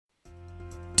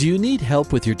Do you need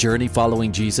help with your journey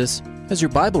following Jesus? Has your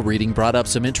Bible reading brought up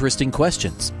some interesting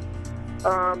questions?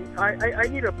 I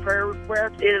need a prayer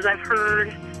request. Is I've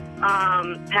heard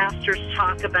pastors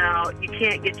talk about you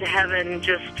can't get to heaven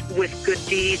just with good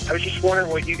deeds. I was just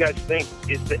wondering what you guys think.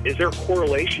 Is there a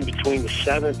correlation between the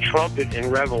seventh trumpet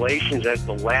in Revelations as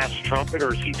the last trumpet,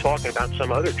 or is he talking about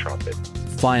some other trumpet?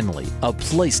 Finally, a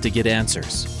place to get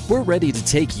answers. We're ready to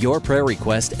take your prayer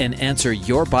request and answer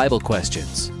your Bible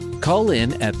questions. Call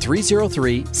in at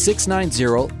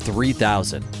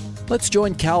 303-690-3000. Let's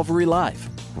join Calvary Live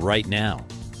right now.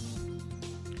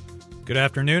 Good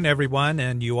afternoon, everyone,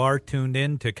 and you are tuned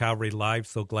in to Calvary Live.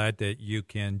 So glad that you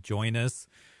can join us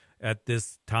at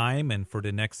this time. And for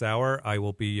the next hour, I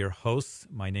will be your host.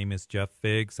 My name is Jeff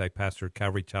Figs. I pastor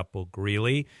Calvary Chapel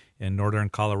Greeley in northern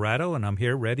Colorado, and I'm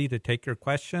here ready to take your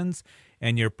questions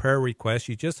and your prayer requests.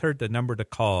 You just heard the number to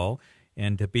call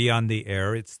and to be on the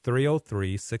air. It's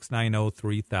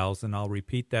 303-690-3000. I'll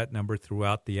repeat that number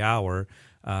throughout the hour.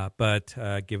 But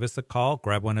give us a call.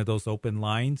 Grab one of those open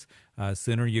lines.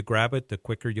 Sooner you grab it, the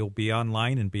quicker you'll be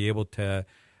online and be able to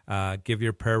give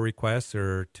your prayer requests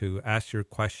or to ask your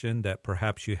question that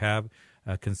perhaps you have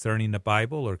concerning the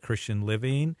Bible or Christian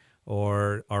living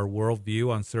or our worldview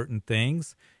on certain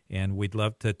things. And we'd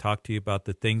love to talk to you about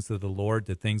the things of the Lord,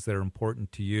 the things that are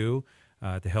important to you,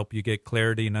 to help you get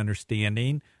clarity and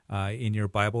understanding in your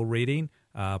Bible reading.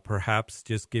 Perhaps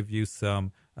just give you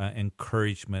some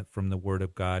encouragement from the Word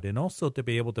of God, and also to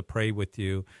be able to pray with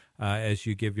you as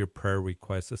you give your prayer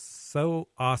requests. It's so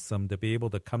awesome to be able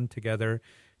to come together,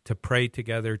 to pray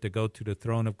together, to go to the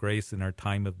throne of grace in our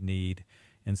time of need.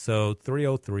 And so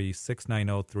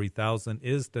 303-690-3000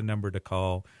 is the number to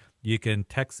call. You can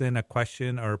text in a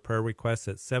question or a prayer request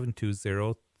at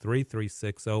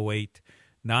 720-336-0897.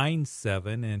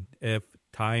 And if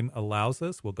time allows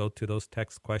us, we'll go to those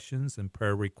text questions and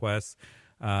prayer requests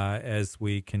as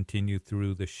we continue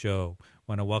through the show. I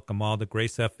want to welcome all the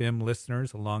Grace FM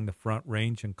listeners along the Front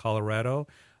Range in Colorado,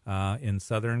 in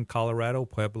southern Colorado,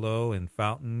 Pueblo and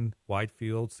Fountain,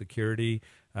 Whitefield, Security,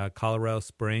 Colorado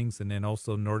Springs, and then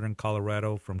also northern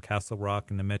Colorado from Castle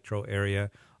Rock in the metro area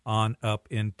on up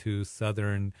into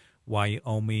southern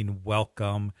Wyoming.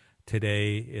 Welcome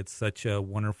today. It's such a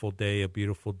wonderful day, a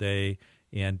beautiful day.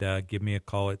 And give me a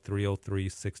call at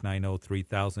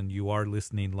 303-690-3000. You are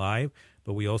listening live,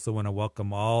 but we also want to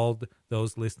welcome all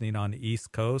those listening on the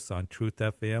East Coast on Truth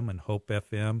FM and Hope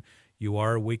FM. You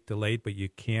are a week delayed, but you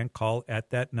can call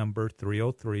at that number,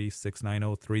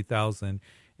 303-690-3000,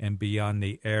 and be on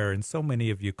the air. And so many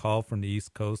of you call from the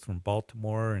East Coast, from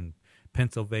Baltimore and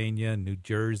Pennsylvania, New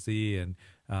Jersey, and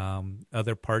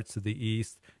other parts of the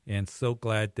East, and so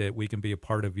glad that we can be a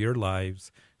part of your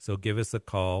lives. So give us a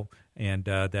call, and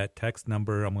that text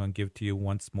number I'm going to give to you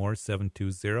once more,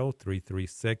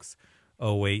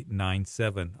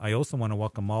 720-336-0897. I also want to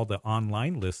welcome all the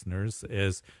online listeners,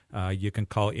 as you can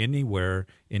call anywhere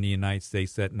in the United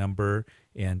States, that number,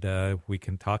 and we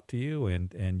can talk to you,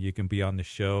 and you can be on the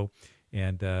show,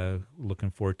 and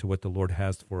looking forward to what the Lord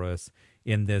has for us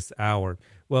in this hour.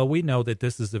 Well, we know that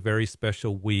this is a very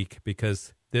special week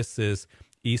because this is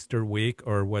Easter week,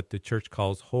 or what the church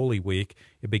calls Holy Week.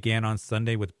 It began on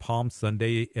Sunday with Palm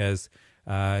Sunday, as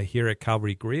here at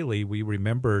Calvary Greeley, we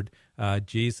remembered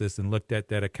Jesus and looked at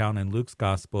that account in Luke's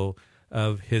Gospel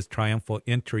of his triumphal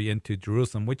entry into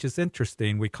Jerusalem, which is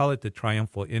interesting. We call it the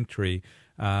triumphal entry,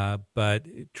 but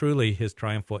truly his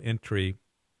triumphal entry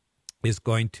is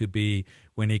going to be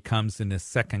when he comes in his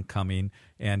second coming,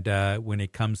 and when he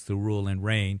comes to rule and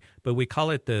reign. But we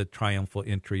call it the triumphal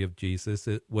entry of Jesus.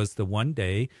 It was the one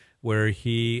day where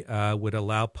he would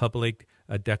allow public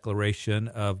declaration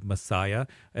of Messiah,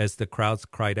 as the crowds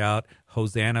cried out,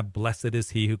 "Hosanna, blessed is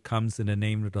he who comes in the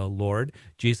name of the Lord."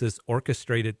 Jesus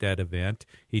orchestrated that event.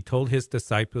 He told his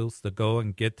disciples to go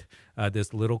and get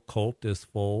this little colt, this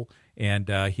foal, and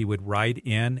he would ride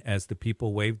in as the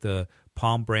people waved the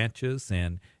palm branches,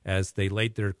 and as they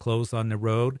laid their clothes on the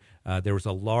road, there was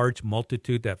a large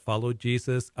multitude that followed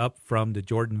Jesus up from the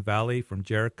Jordan Valley, from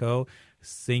Jericho,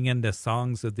 singing the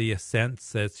songs of the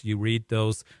ascents, as you read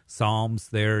those psalms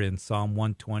there in Psalm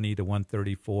 120 to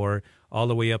 134, all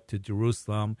the way up to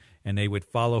Jerusalem, and they would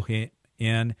follow him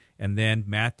in. And then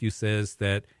Matthew says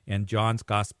that in John's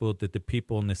gospel that the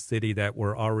people in the city that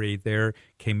were already there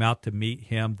came out to meet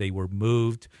him. They were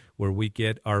moved, where we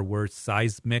get our word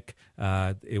seismic.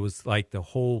 It was like the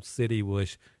whole city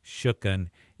was shooken,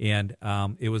 and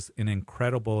it was an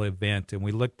incredible event. And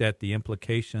we looked at the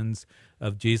implications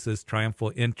of Jesus'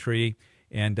 triumphal entry,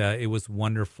 and it was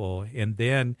wonderful. And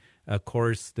then, of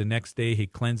course, the next day he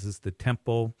cleanses the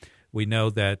temple. We know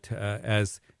that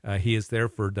as he is there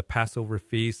for the Passover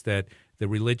feast, that the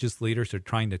religious leaders are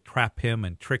trying to trap him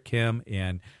and trick him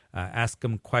and ask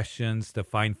him questions to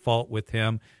find fault with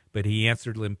him, but he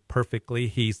answered them perfectly.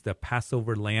 He's the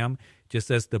Passover lamb, just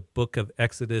as the book of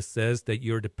Exodus says that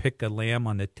you're to pick a lamb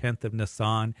on the 10th of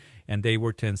Nisan, and they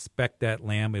were to inspect that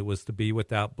lamb. It was to be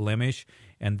without blemish,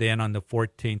 and then on the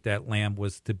 14th, that lamb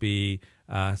was to be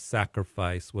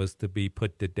sacrificed, was to be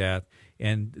put to death,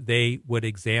 and they would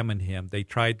examine him. They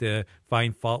tried to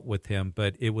find fault with him,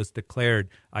 but it was declared,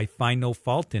 I find no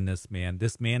fault in this man.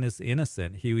 This man is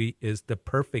innocent. He is the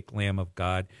perfect Lamb of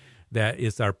God. That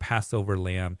is our Passover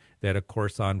lamb that, of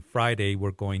course, on Friday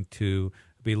we're going to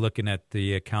be looking at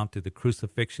the account of the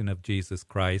crucifixion of Jesus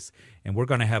Christ. And we're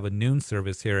going to have a noon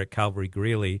service here at Calvary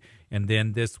Greeley. And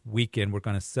then this weekend, we're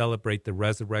going to celebrate the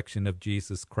resurrection of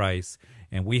Jesus Christ.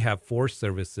 And we have 4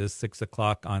 services, 6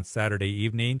 o'clock on Saturday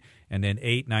evening, and then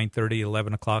 8, 9:30,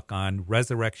 11 o'clock on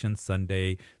Resurrection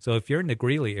Sunday. So if you're in the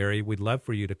Greeley area, we'd love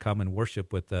for you to come and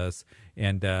worship with us.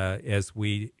 And as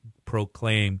we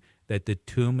proclaim that the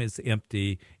tomb is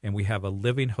empty and we have a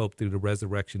living hope through the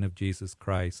resurrection of Jesus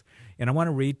Christ. And I want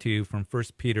to read to you from 1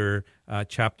 Peter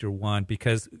chapter 1,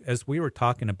 because as we were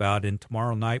talking about, and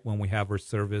tomorrow night when we have our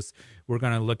service, we're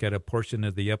going to look at a portion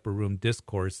of the Upper Room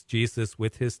Discourse. Jesus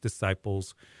with his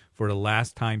disciples for the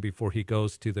last time before he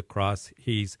goes to the cross.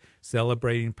 He's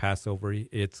celebrating Passover.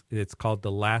 It's called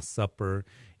the Last Supper.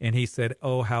 And he said,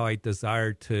 oh, how I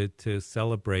desire to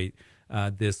celebrate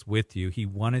this with you. He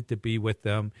wanted to be with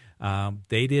them.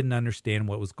 They didn't understand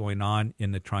what was going on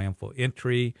in the triumphal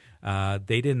entry.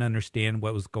 They didn't understand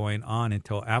what was going on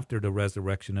until after the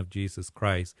resurrection of Jesus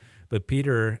Christ. But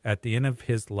Peter, at the end of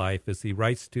his life, as he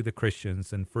writes to the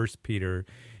Christians in 1 Peter,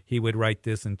 he would write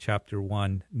this in chapter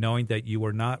 1, knowing that you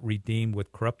are not redeemed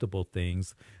with corruptible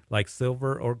things like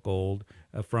silver or gold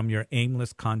from your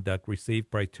aimless conduct received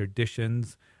by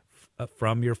traditions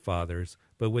from your fathers,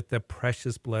 but with the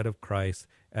precious blood of Christ,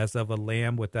 as of a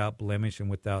lamb without blemish and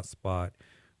without spot.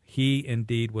 He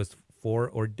indeed was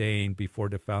foreordained before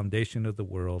the foundation of the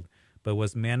world, but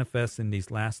was manifest in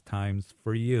these last times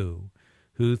for you,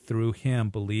 who through him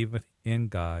believe in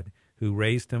God, who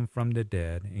raised him from the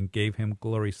dead and gave him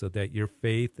glory, so that your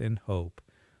faith and hope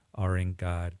are in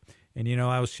God. And, you know,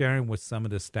 I was sharing with some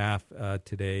of the staff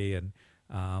today, and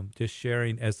just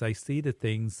sharing as I see the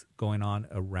things going on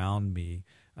around me.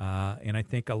 And I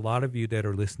think a lot of you that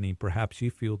are listening, perhaps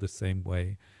you feel the same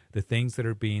way. The things that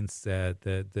are being said,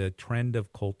 the trend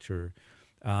of culture,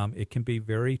 it can be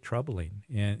very troubling.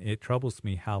 And it troubles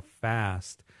me how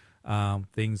fast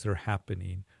things are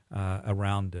happening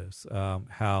around us,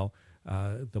 how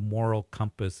the moral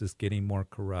compass is getting more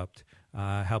corrupt,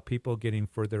 how people are getting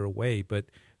further away. But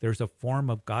there's a form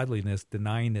of godliness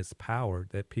denying its power,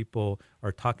 that people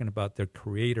are talking about their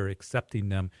Creator, accepting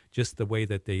them just the way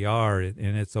that they are,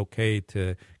 and it's okay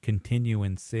to continue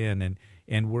in sin.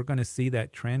 And we're going to see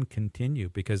that trend continue,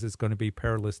 because it's going to be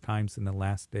perilous times in the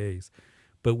last days.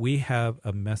 But we have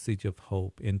a message of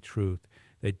hope in truth,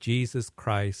 that Jesus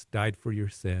Christ died for your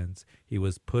sins. He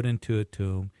was put into a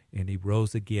tomb, and he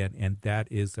rose again, and that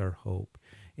is our hope.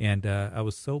 And I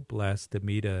was so blessed to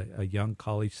meet a young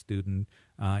college student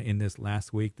in this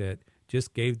last week that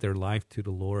just gave their life to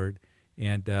the Lord.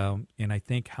 And I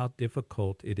think how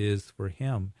difficult it is for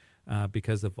him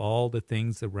because of all the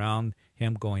things around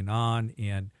him going on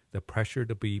and the pressure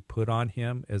to be put on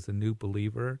him as a new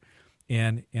believer.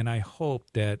 And I hope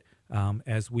that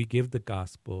as we give the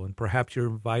gospel, and perhaps you're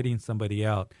inviting somebody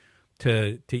out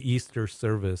to Easter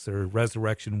service or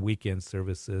Resurrection Weekend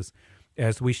services,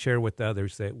 as we share with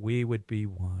others, that we would be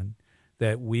one,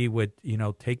 that we would,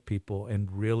 take people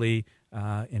and really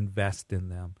invest in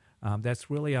them. That's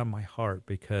really on my heart,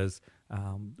 because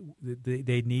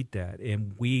they need that.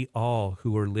 And we all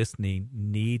who are listening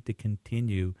need to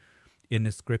continue in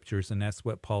the scriptures. And that's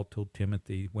what Paul told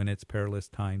Timothy when it's perilous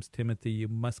times. Timothy, you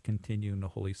must continue in the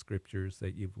Holy Scriptures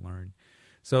that you've learned.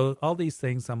 So all these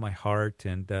things on my heart,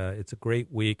 and it's a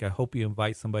great week. I hope you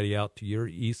invite somebody out to your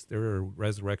Easter or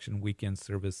Resurrection Weekend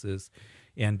services.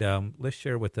 And let's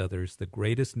share with others the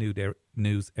greatest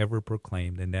news ever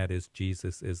proclaimed, and that is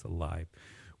Jesus is alive.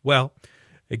 Well,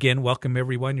 again, welcome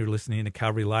everyone. You're listening to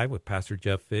Calvary Live with Pastor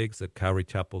Jeff Figs at Calvary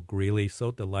Chapel Greeley.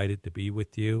 So delighted to be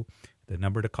with you. The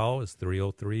number to call is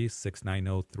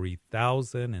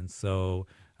 303-690-3000. And so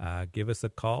give us a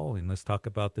call, and let's talk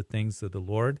about the things of the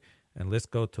Lord. And let's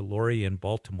go to Lori in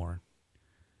Baltimore.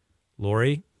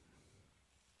 Lori,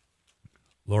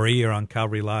 you're on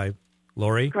Calvary Live.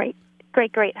 Lori? Great.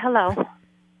 Hello.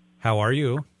 How are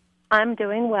you? I'm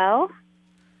doing well.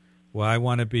 Well, I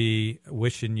want to be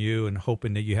wishing you and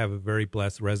hoping that you have a very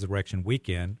blessed Resurrection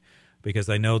Weekend, because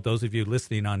I know those of you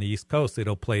listening on the East Coast,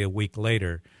 it'll play a week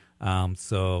later.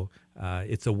 So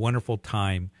it's a wonderful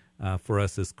time for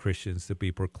us as Christians to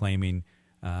be proclaiming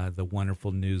the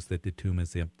wonderful news that the tomb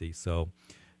is empty. So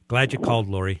glad you called,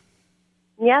 Lori.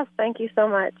 Yes, thank you so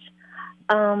much.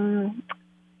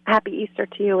 Happy Easter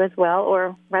to you as well,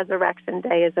 or Resurrection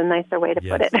Day is a nicer way to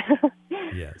put it.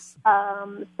 Yes.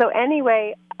 So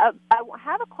anyway, I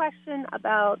have a question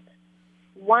about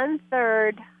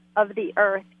 1/3 of the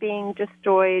earth being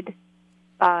destroyed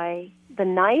by the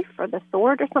knife or the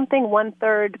sword or something,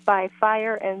 1/3 by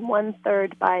fire and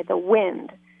 1/3 by the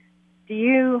wind. Do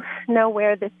you know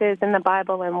where this is in the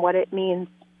Bible and what it means?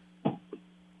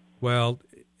 Well,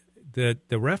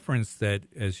 the reference that,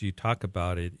 as you talk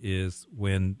about it, is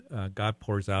when God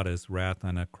pours out his wrath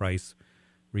on a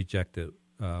Christ-rejected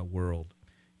world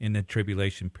in the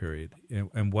tribulation period.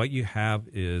 And what you have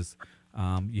is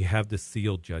you have the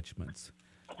seal judgments.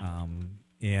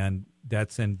 And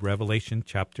that's in Revelation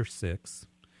chapter 6.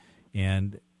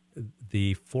 And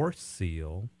the fourth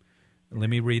seal, let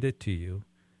me read it to you.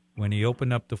 When he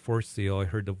opened up the fourth seal, I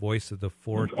heard the voice of the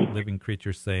fourth living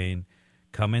creature saying,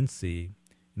 "Come and see."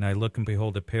 And I looked, and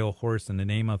behold, a pale horse, and the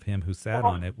name of him who sat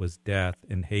on it was Death,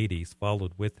 and Hades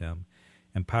followed with him.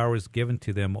 And power was given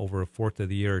to them over 1/4 of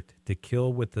the earth to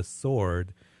kill with the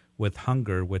sword, with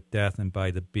hunger, with death, and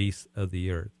by the beasts of the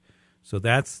earth. So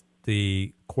that's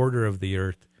the 1/4 of the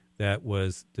earth that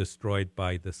was destroyed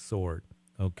by the sword,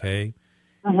 okay?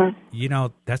 Mm-hmm. You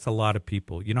know, that's a lot of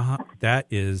people. You know how that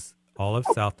is all of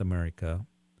South America.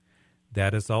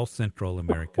 That is all Central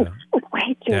America.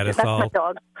 Wait, Ginger, that's my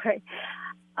dog. Sorry.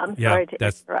 I'm sorry to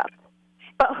interrupt.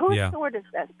 But whose sword is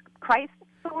this? Christ's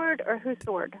sword or whose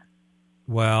sword?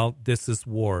 Well, this is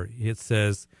war. It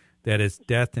says that it's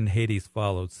death and Hades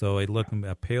followed. So I looked at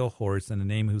a pale horse, and the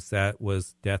name who sat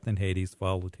was Death, and Hades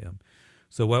followed him.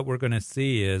 So what we're going to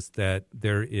see is that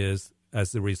there is,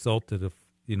 as a result of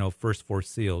the first 4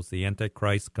 seals, the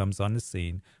Antichrist comes on the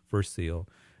scene, first seal.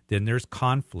 Then there's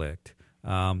conflict,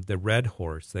 the red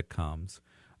horse that comes,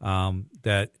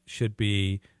 that should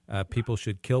be, people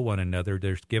should kill one another.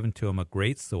 There's given to them a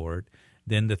great sword.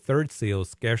 Then the third seal is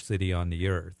scarcity on the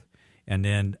earth. And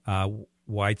then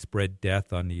widespread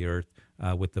death on the earth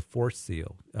with the fourth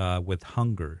seal, with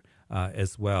hunger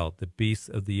as well. The beasts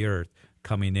of the earth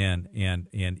coming in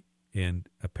and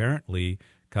apparently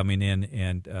coming in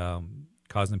and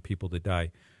causing people to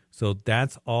die. So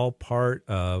that's all part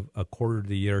of 1/4 of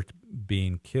the earth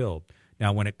being killed.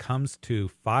 Now, when it comes to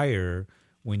fire,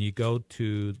 when you go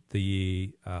to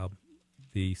the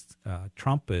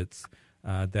trumpets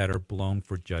that are blown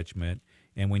for judgment,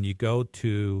 and when you go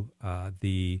to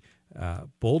the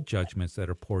bowl judgments that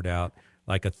are poured out,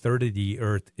 like 1/3 of the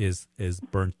earth is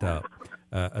burnt up,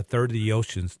 1/3 of the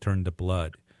oceans turned to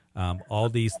blood, all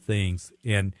these things.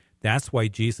 And that's why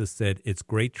Jesus said it's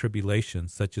great tribulation,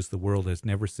 such as the world has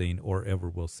never seen or ever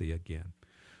will see again.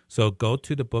 So go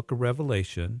to the book of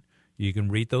Revelation. You can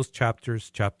read those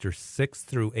chapters 6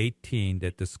 through 18,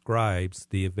 that describes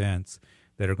the events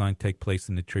that are going to take place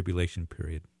in the tribulation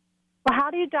period. Well, how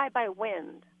do you die by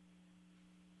wind?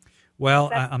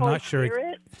 Well, I'm not sure.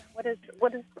 What is?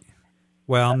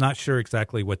 Well, I'm not sure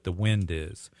exactly what the wind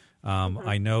is.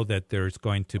 I know that there's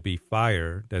going to be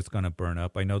fire that's going to burn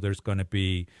up. I know there's going to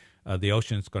be the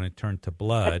ocean's going to turn to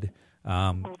blood,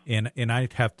 and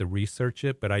I'd have to research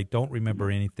it, but I don't remember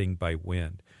anything by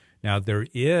wind. Now there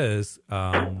is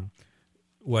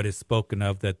what is spoken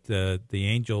of, that the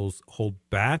angels hold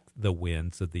back the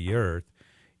winds of the earth.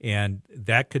 And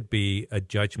that could be a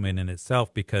judgment in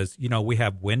itself, because, we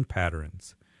have wind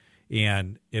patterns,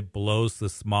 and it blows the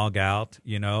smog out,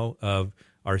 of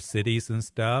our cities and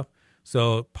stuff.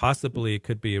 So possibly it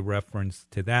could be a reference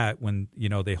to that when,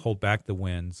 they hold back the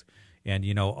winds and,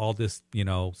 all this,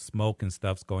 smoke and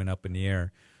stuff's going up in the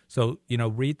air. So,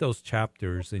 read those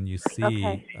chapters and you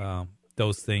see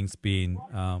those things being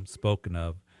spoken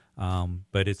of.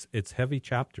 But it's heavy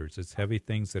chapters. It's heavy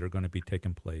things that are going to be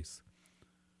taking place.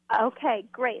 Okay,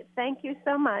 great. Thank you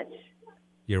so much.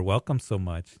 You're welcome so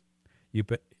much. You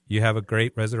have a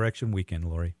great Resurrection weekend,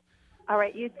 Lori. All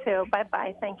right, you too.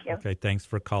 Bye-bye. Thank you. Okay, thanks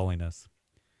for calling us.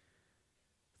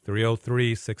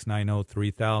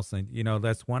 303-690-3000.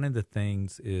 That's one of the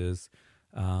things is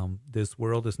this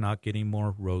world is not getting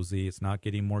more rosy. It's not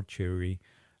getting more cheery.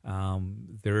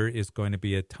 There is going to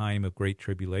be a time of great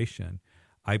tribulation.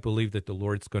 I believe that the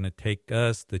Lord's going to take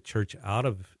us, the church, out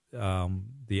of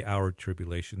the hour of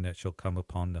tribulation that shall come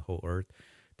upon the whole earth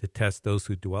to test those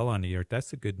who dwell on the earth.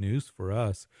 That's the good news for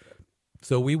us.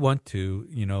 So we want to,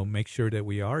 make sure that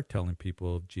we are telling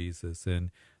people of Jesus,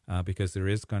 and because there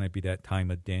is going to be that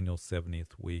time of Daniel's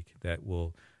 70th week that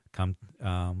will come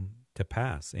to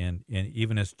pass. And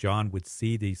even as John would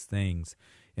see these things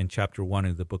in chapter 1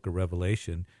 of the book of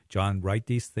Revelation, John, write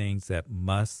these things that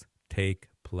must take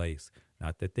place.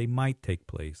 Not that they might take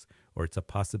place or it's a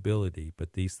possibility,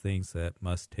 but these things that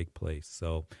must take place.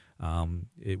 So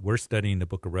we're studying the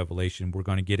book of Revelation. We're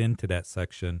going to get into that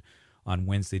section on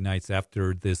Wednesday nights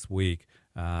after this week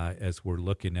as we're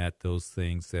looking at those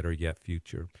things that are yet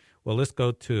future. Well, let's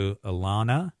go to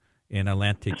Alana in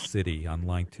Atlantic City on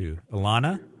line 2.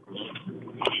 Alana?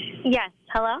 Yes.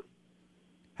 Hello?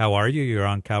 How are you? You're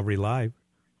on Calvary Live.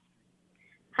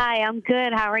 Hi, I'm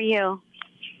good. How are you?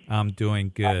 I'm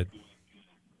doing good.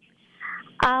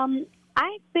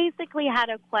 I basically had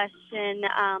a question.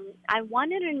 I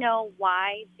wanted to know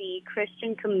why the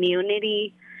Christian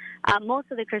community,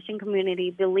 most of the Christian community,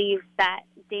 believes that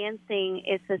dancing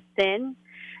is a sin.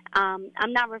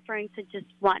 I'm not referring to just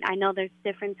one. I know there's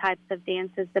different types of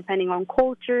dances depending on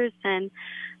cultures and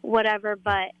whatever,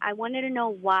 but I wanted to know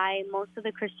why most of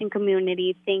the Christian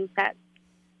community thinks that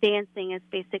dancing is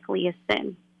basically a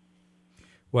sin.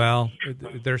 Well,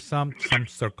 there's some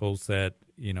circles that,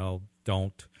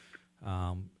 don't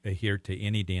adhere to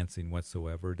any dancing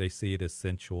whatsoever. They see it as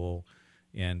sensual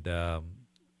and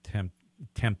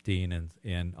tempting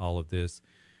and all of this.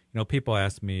 People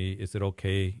ask me, is it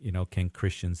okay, can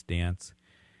Christians dance?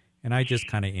 And I just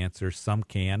kind of answer, some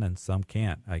can and some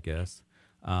can't, I guess.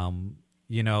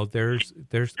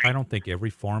 There's I don't think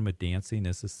every form of dancing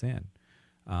is a sin.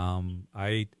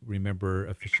 I remember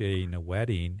officiating a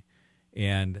wedding,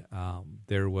 and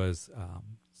there was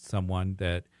someone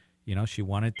that, she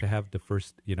wanted to have the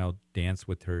first, dance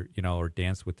with her, or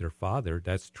dance with their father.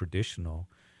 That's traditional.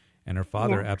 And her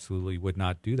father absolutely would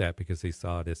not do that because he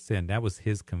saw it as sin. That was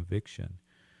his conviction.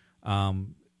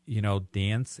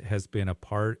 Dance has been a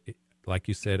part, like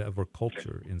you said, of our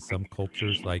culture. In some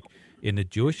cultures, like in the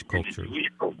Jewish culture,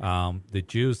 the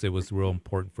Jews, it was real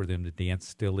important for them to dance,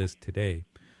 still is today.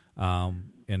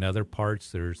 In other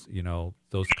parts, there's,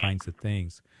 those kinds of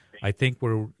things. I think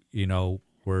where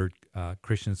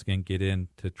Christians can get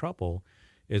into trouble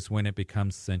is when it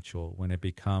becomes sensual, when it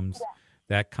becomes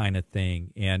that kind of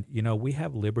thing. And, we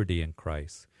have liberty in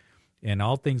Christ. And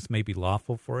all things may be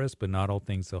lawful for us, but not all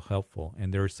things are helpful.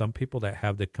 And there are some people that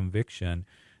have the conviction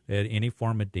that any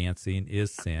form of dancing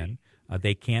is sin.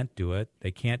 They can't do it.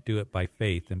 They can't do it by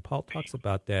faith. And Paul talks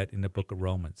about that in the book of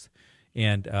Romans.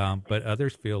 And but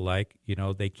others feel like,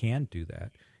 they can do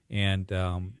that, and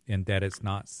that it's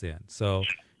not sin. So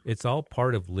it's all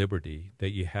part of liberty that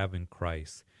you have in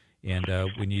Christ. And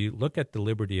when you look at the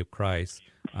liberty of Christ,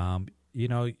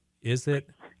 is it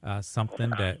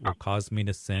something that will cause me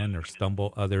to sin or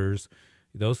stumble others?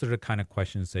 Those are the kind of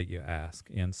questions that you ask.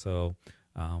 And so,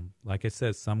 like I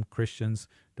said, some Christians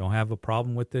don't have a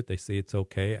problem with it. They say it's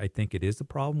okay. I think it is a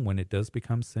problem when it does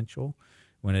become sensual,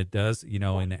 when it does,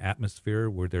 in the atmosphere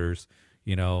where there's,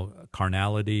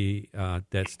 carnality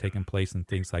that's taking place and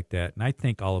things like that. And I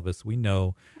think all of us, we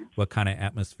know what kind of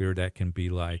atmosphere that can be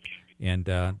like and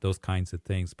those kinds of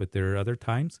things. But there are other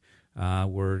times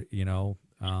where,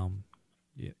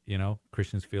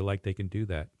 Christians feel like they can do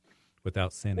that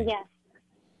without sinning. Yes.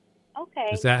 Okay.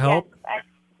 Does that help?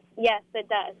 Yes, it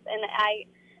does. And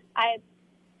I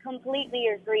completely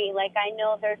agree. Like, I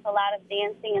know there's a lot of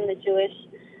dancing in the Jewish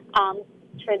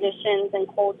traditions and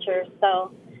culture.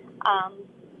 So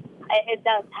it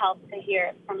does help to hear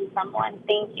it from someone.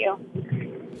 Thank you.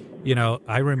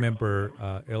 I remember,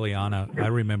 Eliana,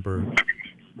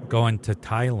 going to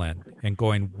Thailand and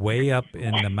going way up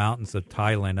in the mountains of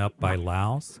Thailand, up by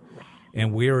Laos.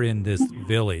 And we were in this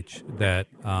village that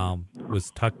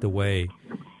was tucked away.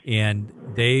 And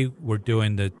they were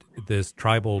doing this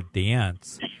tribal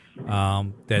dance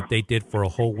that they did for a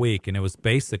whole week. And it was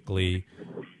basically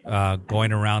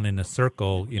going around in a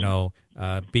circle,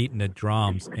 beating the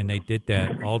drums. And they did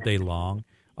that all day long.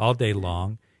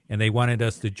 And they wanted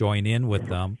us to join in with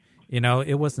them.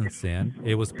 It wasn't sin.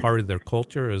 It was part of their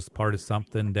culture. It was part of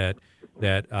something that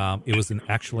it was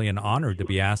actually an honor to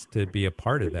be asked to be a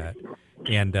part of that.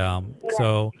 And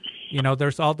so,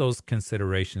 there's all those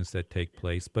considerations that take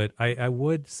place. But I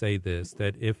would say this,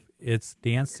 that if it's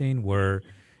dancing where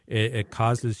it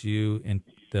causes you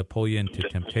to pull you into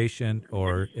temptation,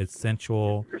 or it's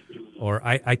sensual, or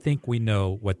I think we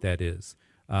know what that is,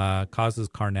 causes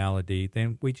carnality,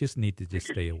 then we just need to just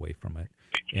stay away from it.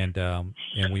 And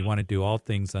we want to do all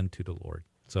things unto the Lord.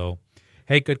 So,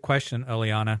 hey, good question,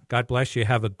 Eliana. God bless you.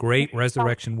 Have a great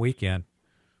resurrection weekend.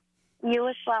 You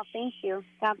as well. Thank you.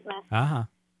 God bless.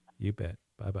 You bet.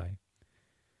 Bye-bye.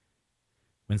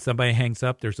 When somebody hangs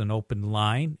up, there's an open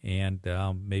line, and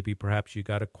maybe perhaps you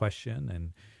got a question,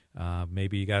 and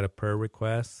maybe you got a prayer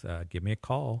request. Give me a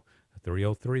call.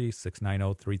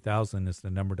 303-690-3000 is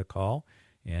the number to call.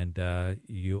 And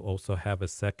you also have a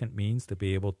second means to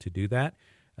be able to do that,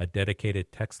 a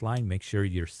dedicated text line. Make sure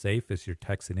you're safe as you're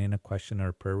texting in a question or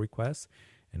a prayer request.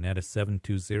 And that is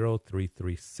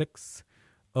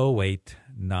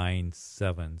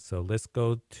 720-336-0897. So let's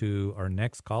go to our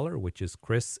next caller, which is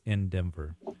Chris in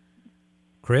Denver.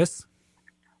 Chris?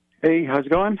 Hey, how's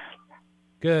it going?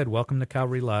 Good. Welcome to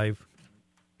Calvary Live.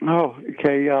 Oh,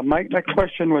 okay. My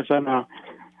question was on, I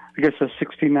guess, the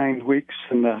 69 weeks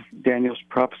in Daniel's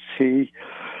prophecy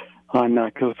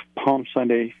on Palm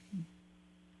Sunday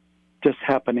just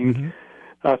happening. Mm-hmm.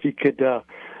 If you could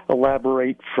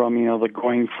elaborate from, the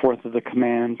going forth of the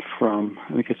command from,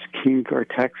 I think it's King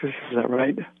Artaxerxes, is that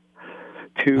right?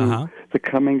 To the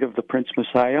coming of the Prince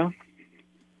Messiah.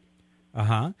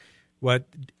 What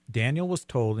Daniel was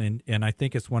told, and I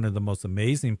think it's one of the most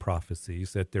amazing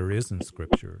prophecies that there is in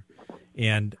Scripture.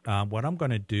 And what I'm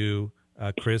going to do,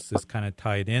 Chris, is kind of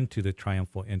tie it into the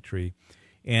triumphal entry.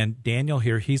 And Daniel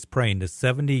here, he's praying. The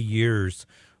 70 years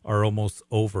are almost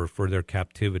over for their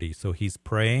captivity. So he's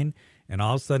praying, and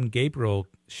all of a sudden Gabriel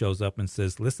shows up and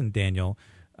says, listen, Daniel,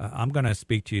 I'm going to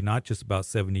speak to you not just about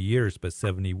 70 years, but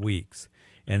 70 weeks.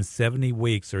 And 70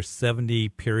 weeks or 70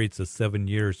 periods of 7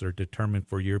 years are determined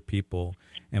for your people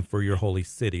and for your holy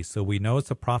city. So we know it's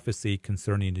a prophecy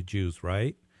concerning the Jews,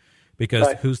 right?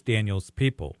 Because who's Daniel's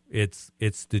people? It's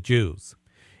the Jews.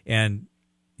 And,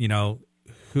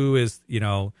 who is,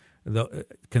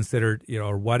 considered,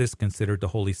 or what is considered the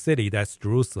holy city? That's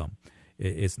Jerusalem.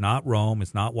 It's not Rome.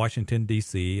 It's not Washington,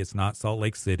 D.C. It's not Salt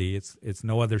Lake City. It's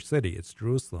no other city. It's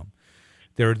Jerusalem.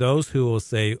 There are those who will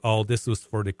say, oh, this was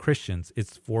for the Christians.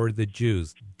 It's for the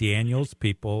Jews. Daniel's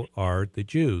people are the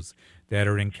Jews that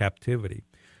are in captivity.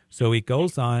 So he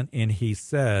goes on and he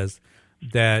says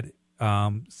that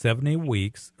 70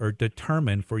 weeks are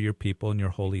determined for your people in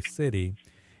your holy city.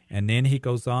 And then he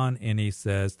goes on and he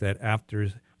says that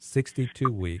after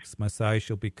 62 weeks, Messiah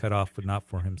shall be cut off, but not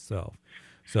for himself.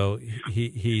 So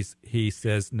he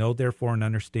says, know therefore and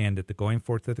understand that the going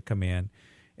forth of the command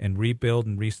and rebuild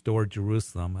and restore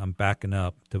Jerusalem, I'm backing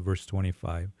up to verse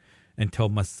 25, until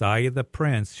Messiah the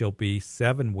Prince shall be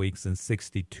 7 weeks and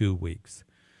 62 weeks.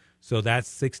 So that's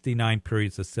 69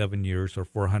 periods of 7 years, or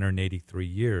 483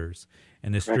 years.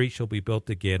 And the street shall be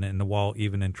built again, and the wall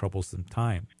even in troublesome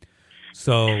time.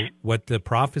 So what the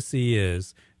prophecy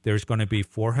is, there's going to be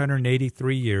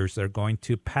 483 years that are going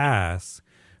to pass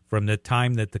from the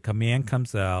time that the command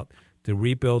comes out to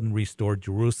rebuild and restore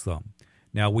Jerusalem.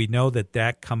 Now, we know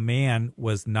that command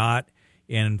was not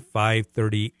in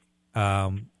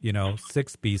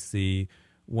 536 BC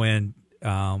when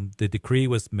the decree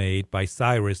was made by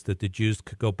Cyrus that the Jews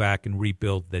could go back and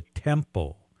rebuild the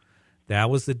temple. That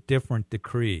was a different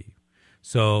decree.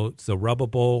 So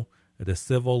Zerubbabel, the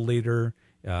civil leader,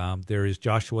 there is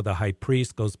Joshua the high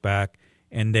priest, goes back,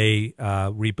 and they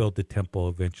rebuild the temple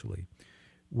eventually.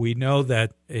 We know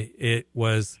that it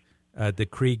was a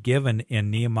decree given in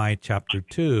Nehemiah chapter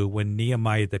 2 when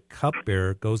Nehemiah the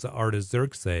cupbearer goes to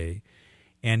Artaxerxes,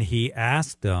 and he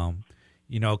asked him,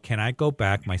 can I go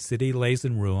back? My city lays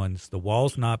in ruins. The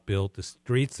wall's not built. The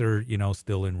streets are,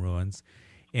 still in ruins.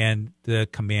 And the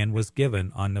command was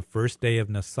given on the first day of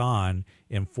Nisan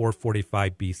in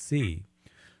 445 BC.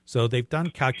 So they've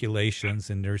done calculations,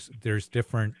 and there's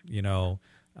different,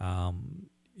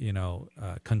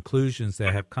 conclusions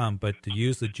that have come. But to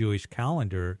use the Jewish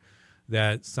calendar,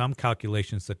 that some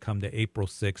calculations have come to April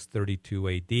 6, 32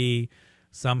 AD.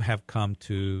 Some have come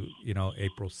to,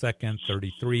 April 2nd,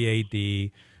 33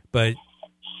 AD. But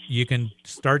you can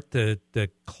start the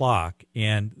clock,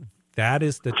 and that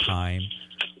is the time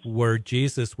where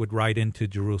Jesus would ride into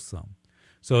Jerusalem.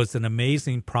 So it's an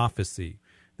amazing prophecy.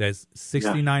 That's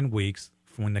 69 weeks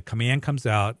from when the command comes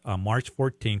out on March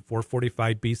 14,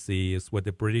 445 BC is what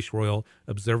the British Royal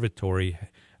Observatory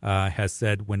has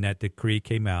said when that decree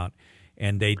came out.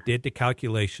 And they did the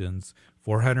calculations,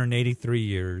 483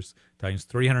 years times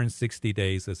 360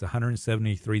 days is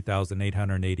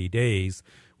 173,880 days,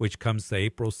 which comes to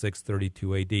April 6,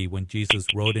 32 AD, when Jesus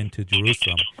rode into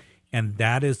Jerusalem. And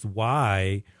that is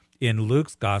why in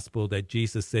Luke's gospel that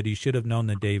Jesus said, you should have known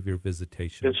the day of your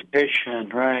visitation. Visitation,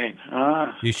 right.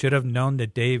 You should have known the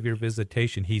day of your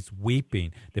visitation. He's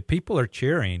weeping. The people are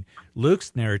cheering.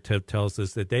 Luke's narrative tells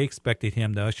us that they expected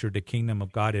him to usher the kingdom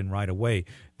of God in right away.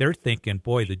 They're thinking,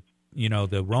 boy,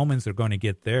 the Romans are going to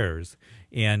get theirs.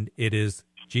 And it is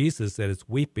Jesus that is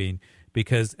weeping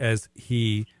because as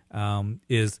he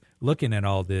is looking at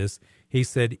all this, he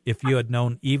said, if you had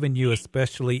known, even you,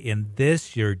 especially in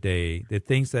this your day, the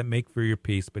things that make for your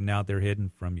peace, but now they're hidden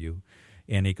from you.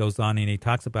 And he goes on and he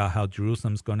talks about how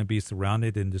Jerusalem's going to be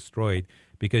surrounded and destroyed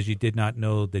because you did not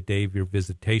know the day of your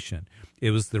visitation. It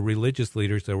was the religious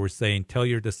leaders that were saying, tell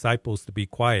your disciples to be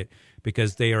quiet,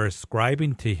 because they are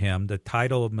ascribing to him the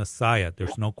title of Messiah.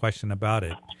 There's no question about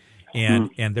it.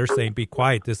 And they're saying, be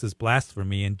quiet, this is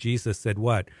blasphemy. And Jesus said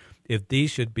what? If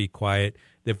these should be quiet,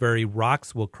 the very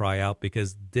rocks will cry out,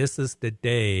 because this is the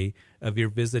day of your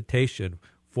visitation.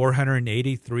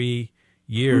 483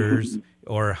 years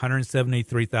or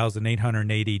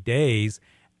 173,880 days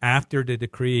after the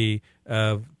decree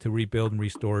to rebuild and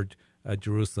restore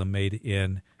Jerusalem made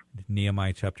in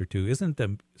Nehemiah chapter 2. Isn't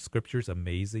the scriptures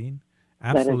amazing?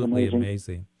 Absolutely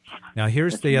amazing. Now,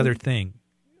 here's the other thing,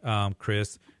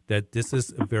 Chris, that this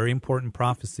is a very important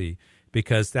prophecy,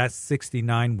 because that's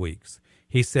 69 weeks.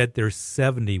 He said there's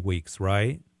 70 weeks,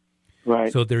 right?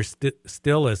 Right. So there's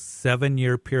still a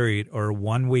 7-year period or a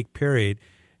 1-week period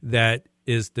that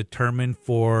is determined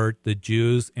for the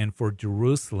Jews and for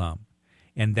Jerusalem,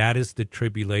 and that is the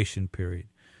tribulation period.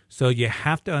 So you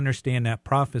have to understand that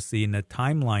prophecy and the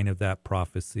timeline of that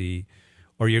prophecy,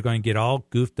 or you're going to get all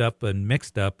goofed up and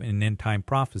mixed up in end-time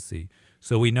prophecy.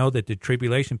 So we know that the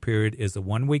tribulation period is a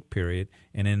 1-week period,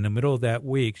 and in the middle of that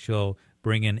week, she'll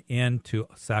bring an end to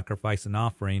sacrifice and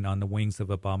offering. On the wings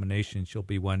of abomination, she'll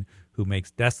be one who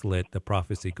makes desolate, the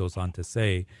prophecy goes on to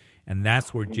say. And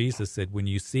that's where Jesus said, when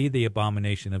you see the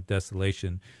abomination of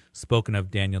desolation spoken of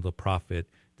Daniel the prophet,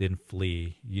 then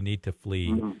flee. You need to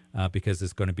flee because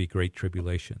it's going to be great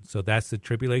tribulation. So that's the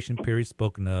tribulation period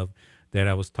spoken of that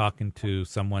I was talking to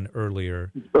someone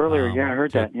earlier. Yeah, I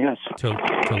heard that, yes. To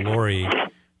Lori,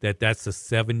 that's a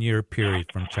 7-year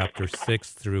period from chapter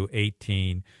 6 through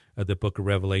 18 of the book of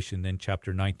Revelation. Then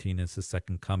chapter 19 is the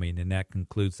second coming, and that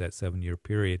concludes that 7-year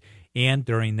period. And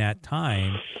during that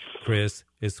time, Chris,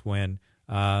 is when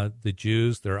the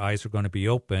Jews, their eyes are going to be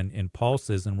open, and Paul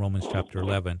says in Romans chapter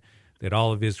 11 that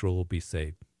all of Israel will be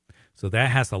saved. So that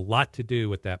has a lot to do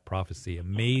with that prophecy.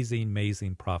 Amazing,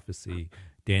 amazing prophecy,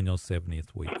 Daniel's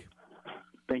 70th week.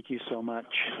 Thank you so much.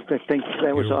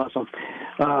 That was awesome.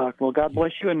 Well, God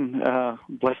bless you, and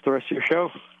bless the rest of your show.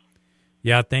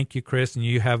 Yeah, thank you, Chris, and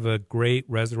you have a great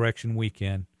resurrection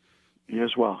weekend. You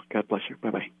as well. God bless you.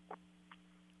 Bye-bye.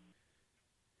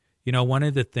 You know, one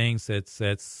of the things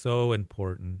that's so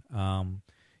important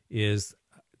is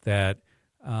that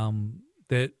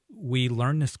that we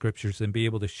learn the scriptures and be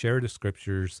able to share the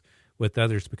scriptures with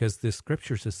others, because the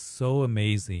scriptures is so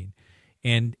amazing.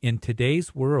 And in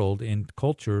today's world and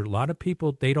culture, a lot of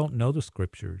people, they don't know the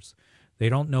scriptures. They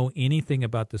don't know anything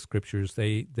about the scriptures.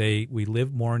 We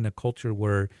live more in a culture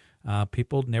where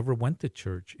people never went to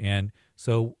church. And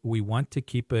so we want to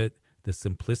keep it the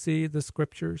simplicity of the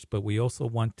scriptures, but we also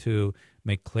want to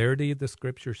make clarity of the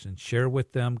scriptures and share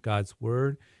with them God's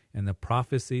word and the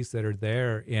prophecies that are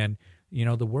there. And, you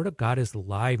know, the word of God is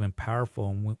alive and powerful.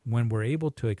 And when we're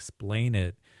able to explain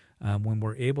it, when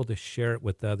we're able to share it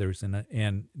with others,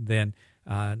 and then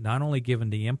not only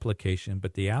given the implication,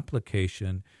 but the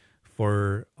application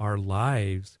for our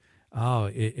lives,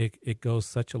 it goes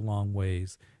such a long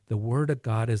ways. The Word of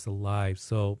God is alive,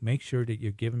 so make sure that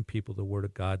you're giving people the Word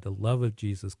of God, the love of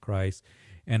Jesus Christ,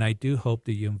 and I do hope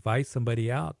that you invite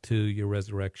somebody out to your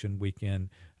Resurrection Weekend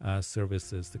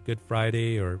services, the Good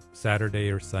Friday or Saturday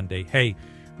or Sunday. Hey,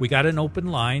 we got an open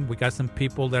line. We got some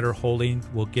people that are holding.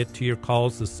 We'll get to your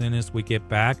calls as soon as we get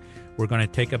back. We're going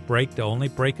to take a break, the only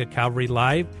break at Calvary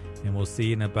Live, and we'll see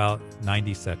you in about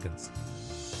 90 seconds.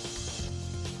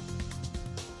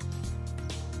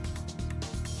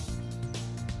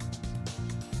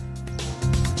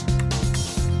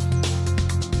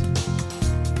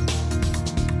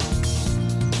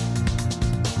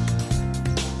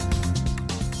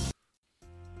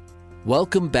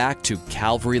 Welcome back to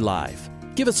Calvary Live.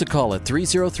 Give us a call at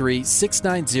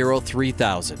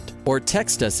 303-690-3000 or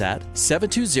text us at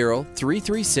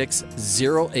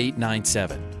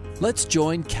 720-336-0897. Let's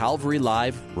join Calvary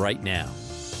Live right now.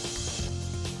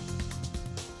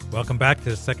 Welcome back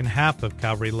to the second half of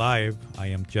Calvary Live. I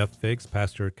am Jeff Figs,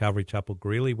 pastor at Calvary Chapel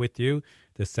Greeley, with you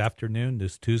this afternoon,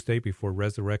 this Tuesday before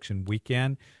Resurrection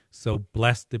Weekend. So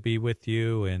blessed to be with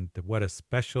you, and what a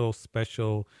special,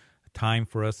 special time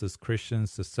for us as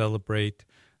Christians to celebrate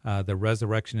the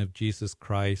resurrection of Jesus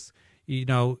Christ. You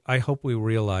know, I hope we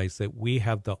realize that we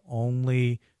have the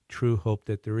only true hope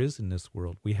that there is in this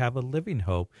world. We have a living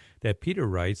hope that Peter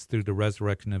writes through the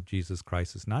resurrection of Jesus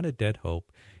Christ. It's not a dead hope.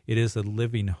 It is a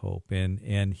living hope.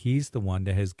 And he's the one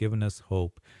that has given us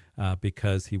hope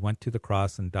because he went to the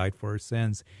cross and died for our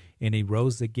sins, and he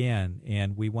rose again.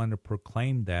 And we want to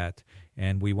proclaim that,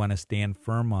 and we want to stand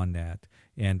firm on that.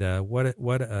 And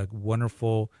what a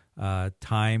wonderful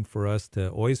time for us to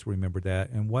always remember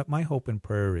that. And what my hope and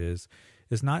prayer is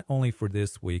is not only for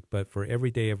this week, but for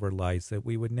every day of our lives, that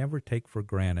we would never take for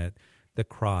granted the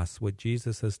cross, what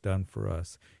Jesus has done for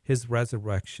us, his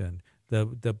resurrection,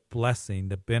 the blessing,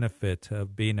 the benefit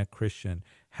of being a Christian,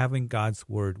 having God's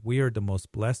word. We are the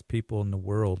most blessed people in the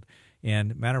world.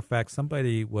 And matter of fact,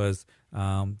 somebody was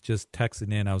just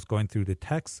texting in. I was going through the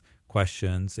text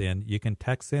questions, and you can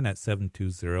text in at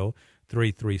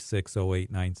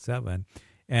 720-336-0897.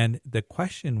 And the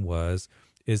question was,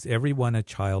 is everyone a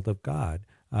child of God?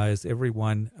 Is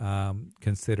everyone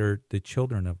considered the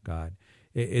children of God?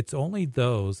 It's only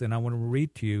those, and I want to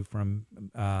read to you from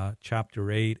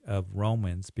chapter 8 of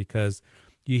Romans, because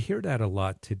you hear that a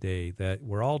lot today, that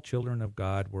we're all children of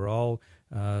God. We're all,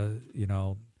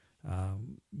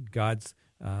 God's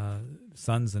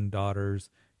sons and daughters.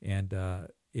 And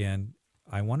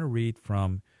I want to read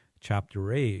from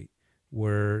chapter 8,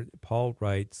 where Paul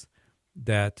writes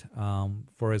that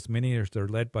for as many as are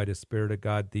led by the Spirit of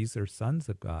God, these are sons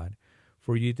of God.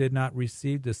 For you did not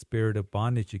receive the spirit of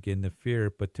bondage again to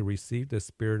fear, but to receive the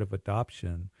spirit of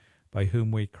adoption, by whom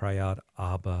we cry out,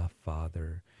 Abba,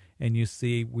 Father. And you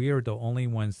see, we are the only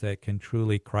ones that can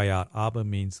truly cry out. Abba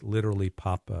means literally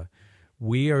Papa.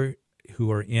 We are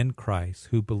who are in Christ,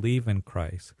 who believe in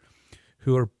Christ,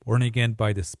 who are born again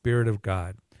by the Spirit of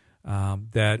God,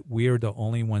 that we are the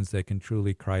only ones that can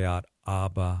truly cry out,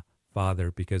 Abba,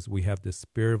 Father, because we have the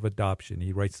spirit of adoption.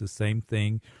 He writes the same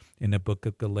thing in the book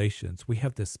of Galatians. We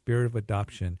have the spirit of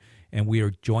adoption, and we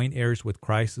are joint heirs with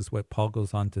Christ, is what Paul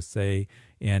goes on to say,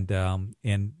 and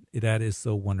that is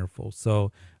so wonderful.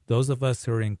 So those of us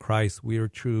who are in Christ, we are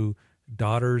true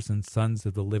daughters and sons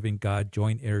of the living God,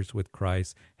 joint heirs with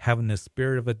Christ, having the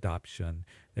spirit of adoption,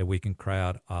 that we can cry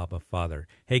out, Abba, Father.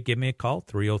 Hey, give me a call,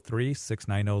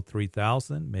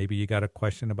 303-690-3000. Maybe you got a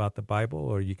question about the Bible,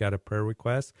 or you got a prayer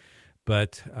request.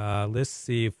 But let's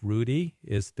see if Rudy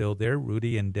is still there.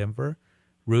 Rudy in Denver.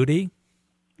 Rudy?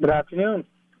 Good afternoon.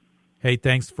 Hey,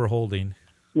 thanks for holding.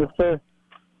 Yes, sir.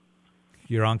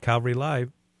 You're on Calvary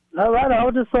Live. All right, I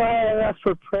would just ask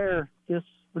for prayer. Just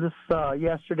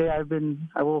yesterday, I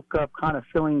woke up kind of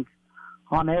feeling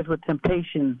on edge with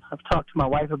temptation. I've talked to my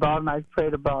wife about it, and I've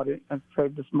prayed about it. I've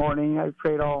prayed this morning. I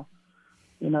prayed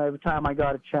every time I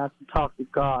got a chance to talk to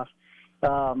God.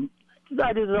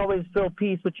 I just always feel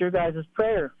peace with your guys'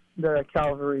 prayer there at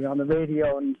Calvary on the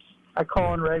radio, and I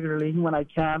call in regularly when I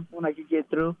can get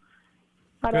through.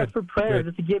 I'd ask for prayer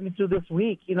just to get me through this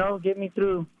week, get me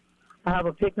through. I have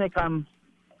a picnic I'm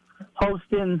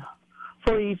hosting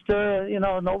for Easter,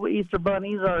 no Easter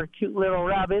bunnies or cute little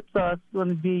rabbits. It's going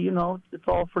to be, it's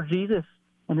all for Jesus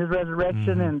and his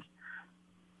resurrection. And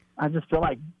I just feel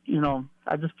like,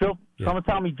 someone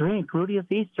tell me, drink, Rudy,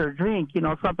 it's Easter, drink,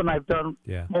 something I've done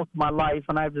most of my life.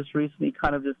 And I've just recently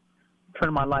kind of just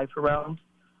turned my life around,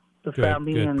 the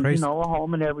family and, a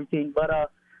home and everything. But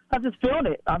I'm just feeling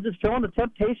it. I'm just feeling the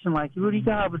temptation, like, Rudy, you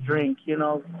can have a drink,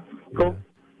 go.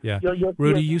 Yeah.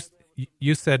 Rudy,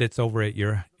 you said it's over at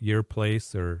your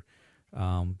place, or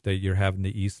that you're having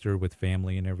the Easter with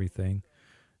family and everything.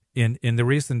 And the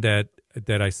reason that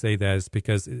I say that is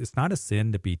because it's not a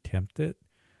sin to be tempted.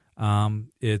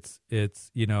 It's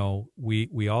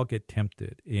we all get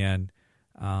tempted, and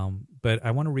but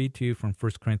I want to read to you from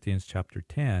 1 Corinthians chapter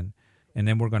 10, and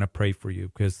then we're going to pray for you,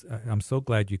 because I'm so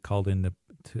glad you called in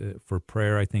for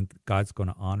prayer. I think God's going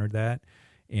to honor that,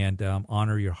 and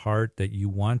honor your heart that you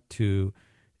want to,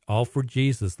 all for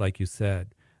Jesus, like you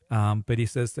said. But he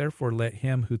says, therefore, let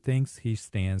him who thinks he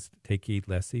stands take heed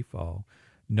lest he fall.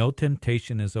 No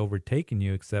temptation has overtaken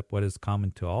you except what is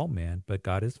common to all men, but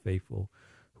God is faithful,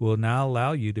 who will not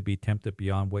allow you to be tempted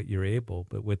beyond what you're able,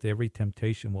 but with every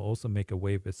temptation will also make a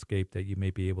way of escape that you may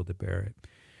be able to bear it.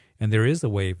 And there is a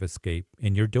way of escape,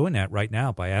 and you're doing that right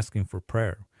now by asking for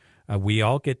prayer. We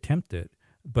all get tempted,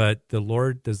 but the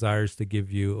Lord desires to give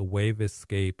you a way of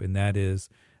escape, and that is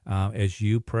as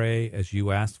you pray, as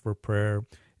you ask for prayer,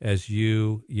 as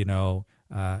you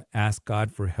ask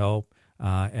God for help,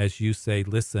 as you say,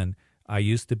 listen, I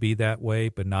used to be that way,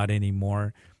 but not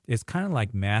anymore. It's kind of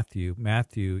like Matthew.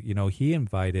 Matthew, he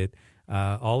invited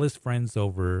all his friends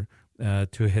over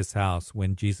to his house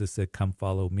when Jesus said, come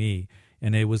follow me.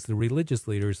 And it was the religious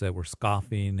leaders that were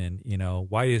scoffing and,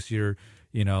 why is your,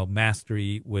 master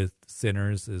eat with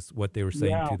sinners, is what they were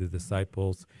saying to the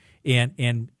disciples.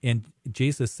 And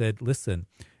Jesus said, listen,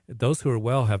 those who are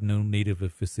well have no need of a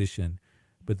physician,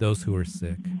 but those who are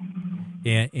sick.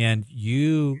 And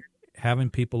you having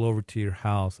people over to your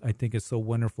house, I think is so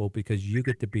wonderful, because you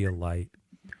get to be a light,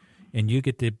 and you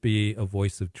get to be a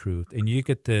voice of truth, and you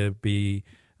get to be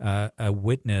a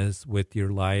witness with your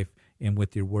life and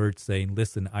with your words saying,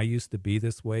 listen, I used to be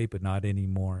this way, but not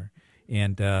anymore.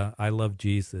 and I love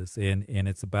Jesus, and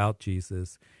it's about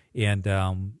Jesus, and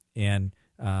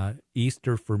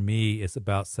Easter for me is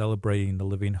about celebrating the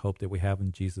living hope that we have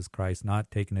in Jesus Christ, not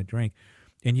taking a drink.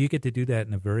 And you get to do that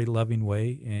in a very loving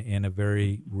way, in a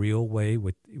very real way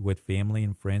with family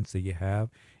and friends that you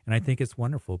have. And I think it's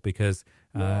wonderful because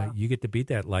you get to be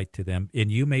that light to them.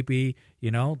 And you may be,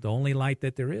 the only light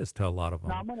that there is to a lot of them.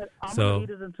 Now, I'm gonna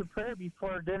lead us into prayer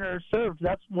before dinner is served.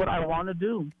 That's what I want to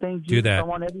do. Thank Jesus. Do that. I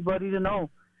want everybody to know.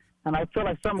 And I feel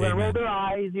like some are going to roll their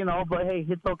eyes, but hey,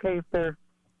 it's okay if they're,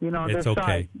 it's they're okay.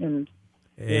 shy. And,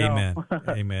 Amen.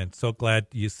 Amen. So glad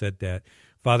you said that.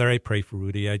 Father, I pray for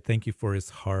Rudy. I thank you for his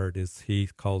heart as he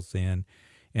calls in.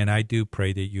 And I do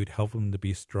pray that you'd help him to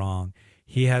be strong.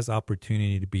 He has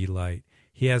opportunity to be light.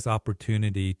 He has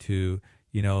opportunity to,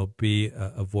 be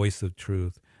a voice of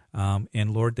truth.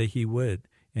 And Lord, that he would.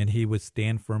 And he would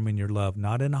stand firm in your love,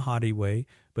 not in a haughty way,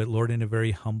 but Lord, in a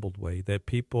very humbled way, that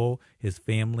people, his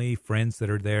family, friends that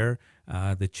are there,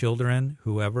 the children,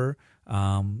 whoever,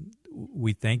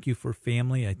 we thank you for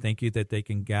family. I thank you that they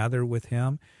can gather with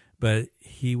him, but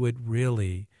he would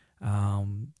really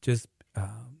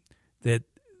that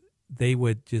they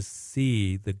would just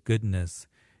see the goodness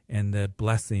and the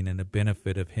blessing and the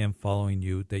benefit of him following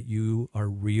you, that you are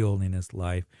real in his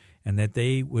life, and that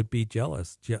they would be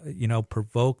jealous,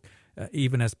 provoked,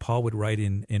 even as Paul would write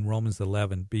in Romans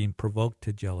 11, being provoked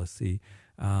to jealousy.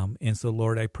 And so,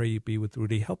 Lord, I pray you be with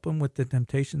Rudy. Help him with the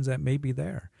temptations that may be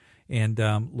there. And,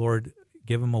 Lord,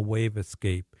 give him a way of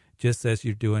escape, just as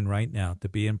you're doing right now, to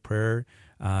be in prayer,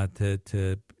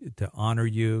 to honor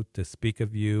you, to speak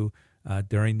of you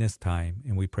during this time.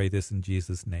 And we pray this in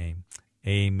Jesus' name.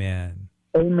 Amen.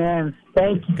 Amen.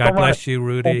 Thank you. God bless you,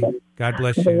 Rudy. God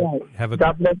bless you. Have a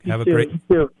great week.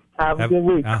 You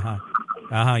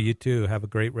too. Have a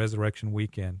great resurrection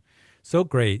weekend. So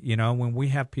great, when we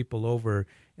have people over,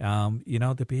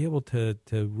 to be able to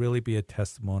really be a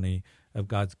testimony of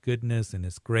God's goodness and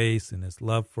his grace and his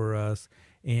love for us.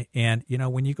 And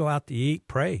when you go out to eat,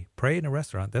 pray in a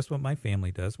restaurant. That's what my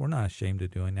family does. We're not ashamed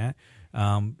of doing that.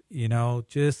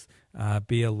 Just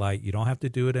be a light. You don't have to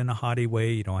do it in a haughty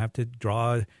way. You don't have to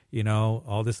draw,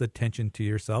 all this attention to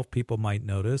yourself. People might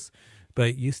notice,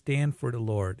 but you stand for the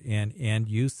Lord and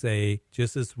you say,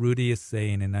 just as Rudy is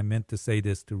saying, and I meant to say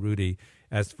this to Rudy,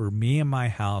 as for me and my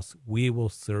house, we will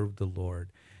serve the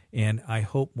Lord. And I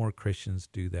hope more Christians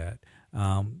do that.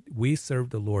 We serve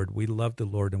the Lord. We love the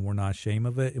Lord, and we're not ashamed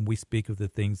of it. And we speak of the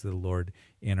things of the Lord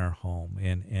in our home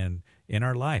and in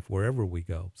our life, wherever we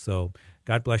go. So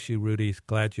God bless you, Rudy.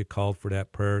 Glad you called for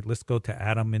that prayer. Let's go to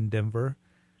Adam in Denver.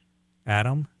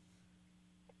 Adam?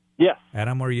 Yes.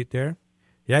 Adam, are you there?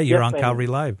 Yeah, you're on Calvary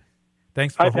Live.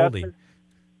 Thanks for holding. Pastor.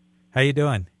 How you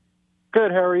doing?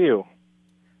 Good. How are you?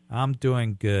 I'm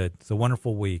doing good. It's a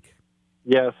wonderful week.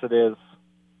 Yes, it is.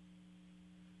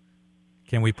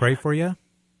 Can we pray for you?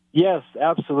 Yes,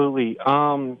 absolutely.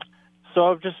 So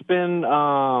I've just been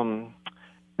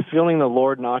feeling the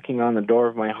Lord knocking on the door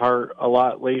of my heart a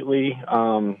lot lately.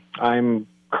 I'm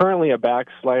currently a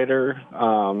backslider,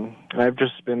 and I've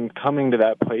just been coming to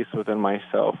that place within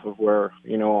myself of where,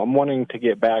 I'm wanting to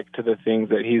get back to the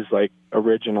things that he's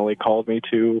originally called me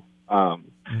to.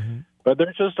 But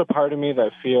there's just a part of me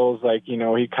that feels like, he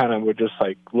kind of would just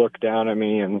look down at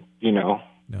me and,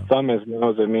 thumb his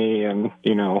nose at me and,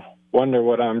 wonder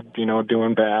what I'm,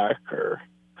 doing back or,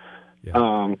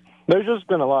 there's just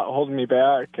been a lot holding me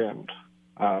back. And,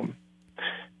 I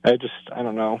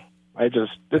don't know.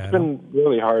 It's been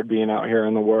really hard being out here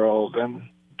in the world and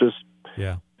just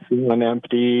feeling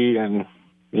empty and,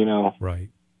 Right.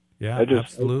 Yeah,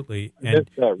 absolutely. And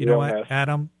you know what,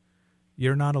 Adam,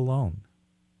 you're not alone.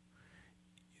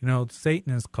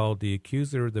 Satan is called the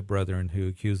accuser of the brethren who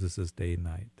accuses us day and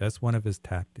night. That's one of his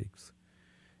tactics.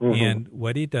 Mm-hmm. And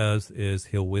what he does is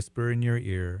he'll whisper in your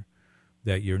ear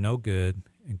that you're no good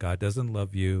and God doesn't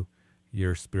love you,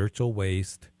 you're spiritual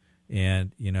waste,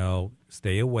 and,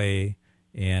 stay away.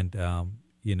 And,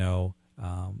 and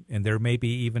there may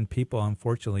be even people,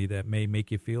 unfortunately, that may make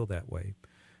you feel that way.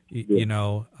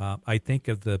 I think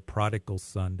of the prodigal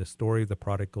son, the story of the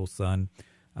prodigal son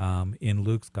in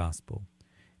Luke's gospel.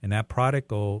 And that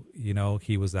prodigal,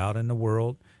 he was out in the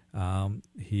world.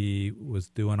 He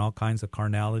was doing all kinds of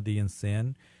carnality and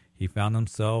sin. He found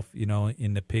himself,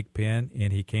 in the pig pen,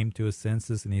 and he came to his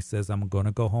senses, and he says, I'm going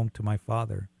to go home to my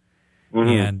father. Mm-hmm.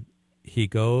 And he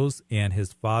goes, and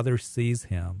his father sees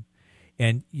him.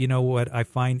 And you know what I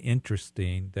find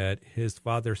interesting, that his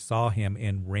father saw him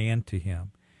and ran to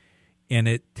him. And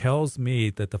it tells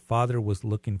me that the father was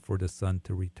looking for the son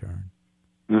to return.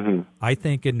 Mm-hmm. I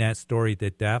think in that story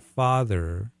that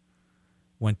father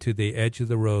went to the edge of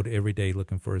the road every day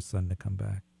looking for his son to come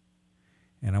back.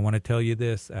 And I want to tell you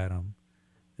this, Adam,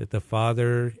 that the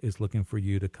Father is looking for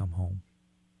you to come home.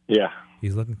 Yeah.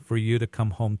 He's looking for you to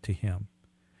come home to him.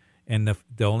 And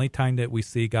the only time that we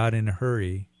see God in a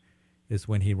hurry is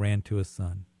when he ran to his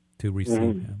son to receive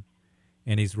him.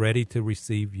 And he's ready to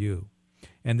receive you.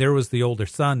 And there was the older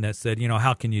son that said,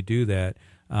 how can you do that?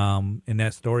 And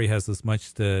that story has as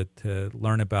much to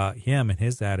learn about him and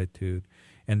his attitude.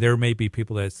 And there may be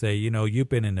people that say, you've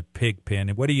been in a pig pen,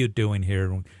 and what are you doing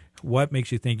here? What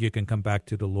makes you think you can come back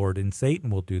to the Lord? And Satan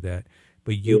will do that.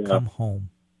 But you come home.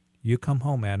 You come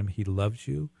home, Adam. He loves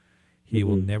you. He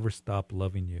will never stop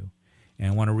loving you.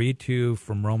 And I want to read to you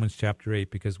from Romans chapter 8,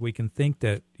 because we can think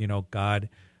that, God,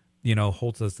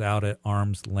 holds us out at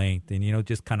arm's length and,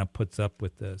 just kind of puts up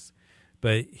with this.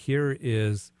 But here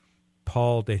is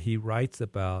Paul that he writes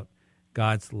about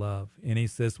God's love. And he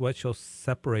says, what shall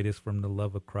separate us from the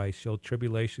love of Christ? Shall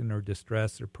tribulation or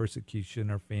distress or persecution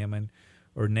or famine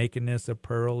or nakedness or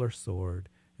peril or sword?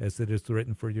 As it is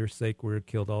written, for your sake we are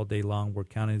killed all day long. We're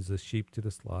counted as a sheep to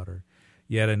the slaughter.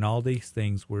 Yet in all these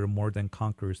things we are more than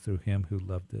conquerors through him who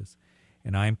loved us.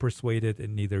 And I am persuaded that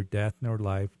neither death nor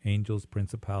life, angels,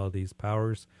 principalities,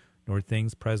 powers, nor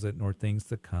things present, nor things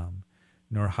to come,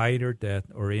 nor height or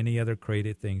depth, or any other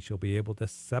created thing shall be able to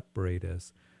separate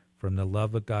us from the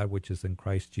love of God which is in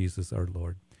Christ Jesus our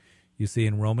Lord. You see,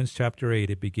 in Romans chapter 8,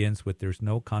 it begins with there's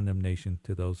no condemnation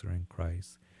to those who are in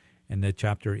Christ. And the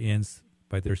chapter ends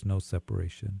by there's no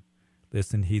separation.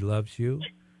 Listen, he loves you.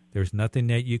 There's nothing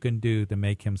that you can do to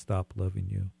make him stop loving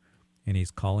you. And he's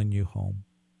calling you home.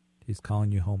 He's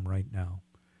calling you home right now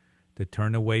to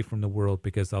turn away from the world,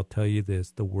 because I'll tell you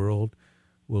this, the world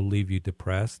will leave you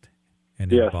depressed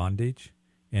and in bondage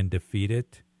and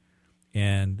defeated,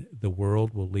 and the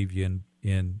world will leave you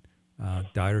in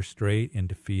dire strait and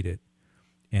defeated.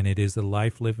 And it is a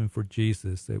life living for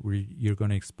Jesus that you're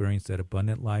going to experience that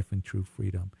abundant life and true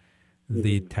freedom.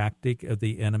 The tactic of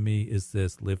the enemy is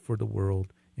this: live for the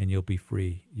world and you'll be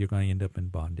free. You're going to end up in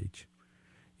bondage.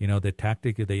 The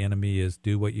tactic of the enemy is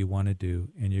do what you want to do,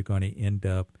 and you're going to end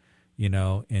up,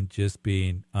 in just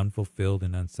being unfulfilled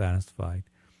and unsatisfied.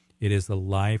 It is a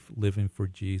life living for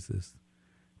Jesus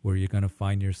where you're going to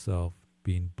find yourself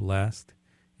being blessed,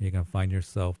 and you're going to find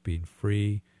yourself being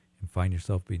free, and find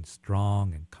yourself being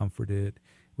strong and comforted.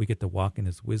 We get to walk in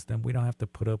his wisdom. We don't have to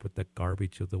put up with the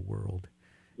garbage of the world.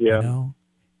 Yeah.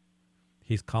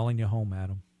 He's calling you home,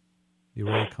 Adam. You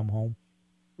ready to come home?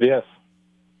 Yes.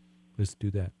 Let's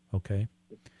do that, okay?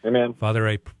 Amen. Father,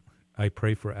 I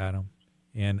pray for Adam,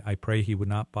 and I pray he would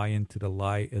not buy into the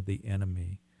lie of the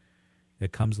enemy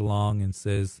that comes along and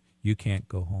says, you can't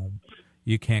go home.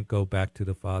 You can't go back to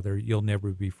the Father. You'll never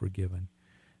be forgiven.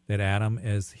 That Adam,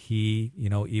 as he,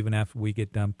 even after we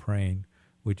get done praying,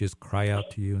 would just cry out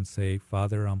to you and say,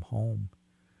 Father, I'm home.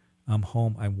 I'm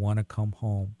home. I want to come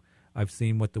home. I've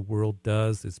seen what the world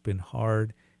does. It's been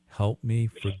hard. Help me.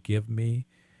 Forgive me.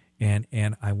 And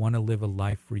I want to live a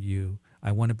life for you.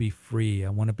 I want to be free.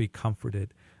 I want to be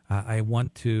comforted. I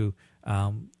want to,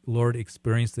 Lord,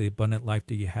 experience the abundant life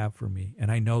that you have for me.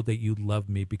 And I know that you love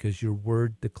me because your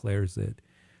word declares it.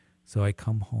 So I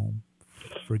come home.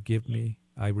 Forgive me.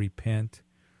 I repent.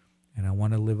 And I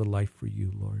want to live a life for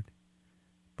you, Lord.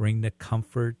 Bring the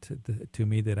comfort to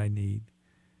me that I need.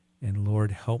 And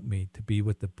Lord, help me to be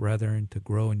with the brethren, to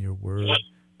grow in your word,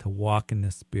 to walk in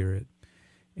the Spirit.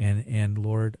 And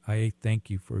Lord, I thank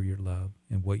you for your love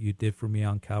and what you did for me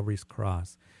on Calvary's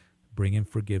cross, bringing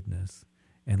forgiveness.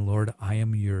 And Lord, I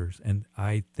am yours. And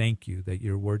I thank you that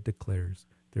your word declares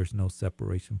there's no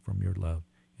separation from your love.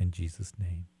 In Jesus'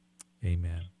 name,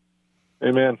 amen.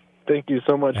 Amen. Thank you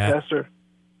so much, Pastor.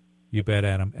 You bet,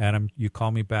 Adam. Adam, you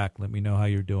call me back. Let me know how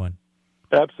you're doing.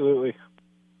 Absolutely.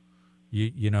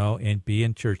 And be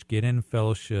in church. Get in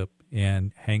fellowship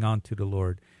and hang on to the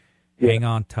Lord. Hang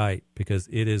on tight, because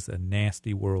it is a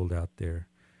nasty world out there.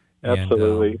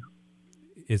 Absolutely. And,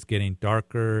 it's getting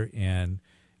darker, and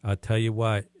I'll tell you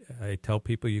what, I tell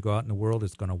people you go out in the world,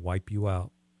 it's going to wipe you out,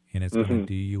 and it's going to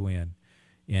do you in.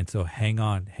 And so hang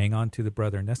on to the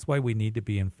brethren. That's why we need to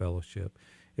be in fellowship.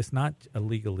 It's not a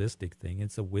legalistic thing.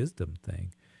 It's a wisdom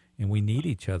thing. And we need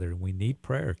each other, and we need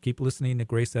prayer. Keep listening to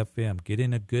Grace FM. Get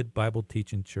in a good Bible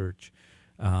teaching church.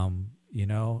 And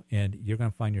you're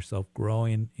going to find yourself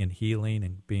growing and healing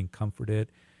and being comforted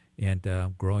and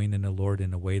growing in the Lord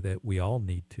in a way that we all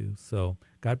need to. So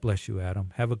God bless you,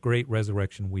 Adam. Have a great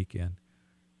resurrection weekend.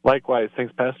 Likewise.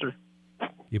 Thanks, Pastor.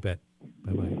 You bet.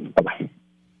 Bye-bye. Bye-bye.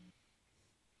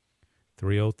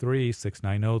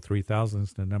 303-690-3000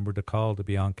 is the number to call to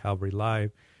be on Calvary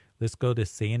Live. Let's go to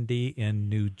Sandy in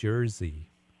New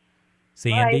Jersey.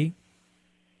 Sandy?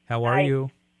 How are you?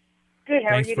 Good. How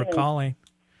Thanks are you for doing? calling.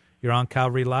 You're on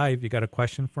Calvary Live. You got a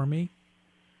question for me?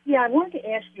 Yeah, I wanted to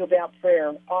ask you about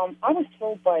prayer. I was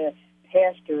told by a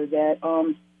pastor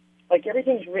that, like,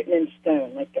 everything's written in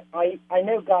stone. Like, I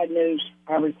know God knows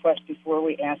our requests before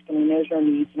we ask Him. He knows our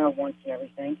needs and our wants and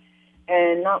everything.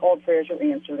 And not all prayers are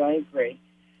answered. I agree.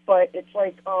 But it's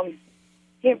like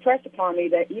He impressed upon me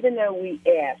that even though we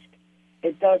ask,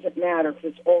 it doesn't matter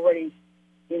because it's already,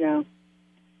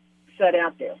 set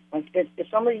out there. Like, if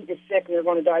somebody is sick and they're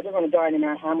going to die no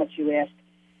matter how much you ask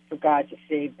for God to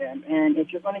save them. And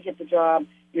if you're going to get the job,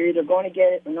 you're either going to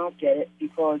get it or not get it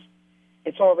because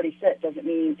it's already set. Doesn't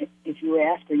mean if you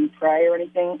ask or you pray or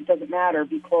anything, it doesn't matter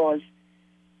because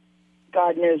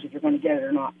God knows if you're going to get it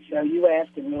or not. So you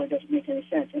asking really doesn't make any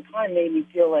sense. It kind of made me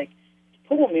feel like it's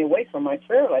pulling me away from my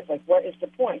prayer life. Like, what is the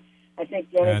point? I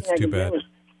think the only thing I can do is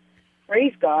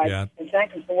praise God and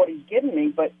thank Him for what He's given me.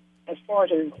 But as far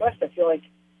as a request, I feel like,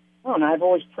 I don't know, I've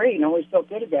always prayed and always felt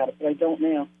good about it, but I don't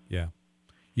now. Yeah.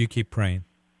 You keep praying.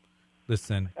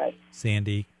 Listen,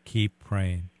 Sandy, keep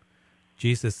praying.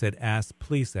 Jesus said, "Ask,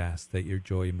 please ask, that your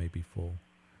joy may be full."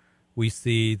 We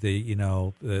see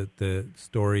the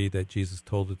story that Jesus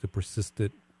told of the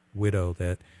persistent widow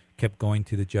that kept going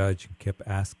to the judge and kept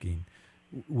asking.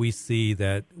 We see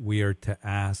that we are to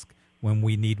ask when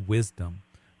we need wisdom.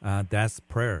 That's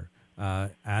prayer.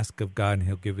 Ask of God and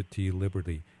He'll give it to you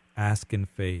liberally. Ask in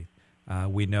faith.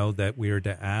 We know that we are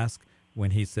to ask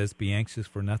when He says, "Be anxious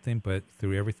for nothing, but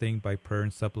through everything by prayer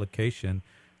and supplication,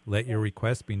 let your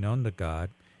requests be known to God,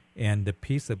 and the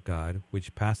peace of God,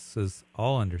 which passes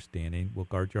all understanding, will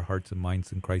guard your hearts and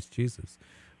minds in Christ Jesus."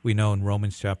 We know in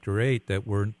Romans chapter 8 that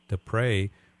we're to pray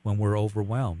when we're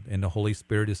overwhelmed, and the Holy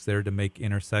Spirit is there to make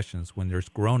intercessions when there's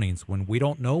groanings, when we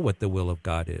don't know what the will of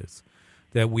God is,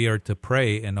 that we are to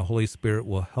pray, and the Holy Spirit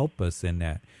will help us in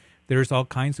that. There's all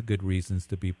kinds of good reasons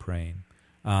to be praying.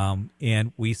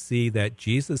 And we see that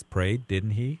Jesus prayed,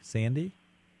 didn't He, Sandy?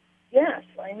 Yes,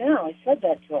 I know. I said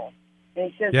that to Him.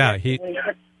 And He says when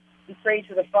he prayed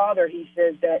to the Father, He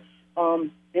says that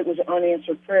it was an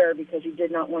unanswered prayer because He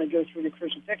did not want to go through the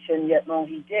crucifixion, yet no,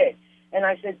 He did. And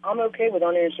I said, I'm okay with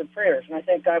unanswered prayers, and I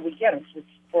thank God we get them because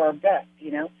it's for our best,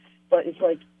 But it's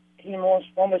like He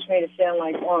almost made it sound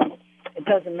like, it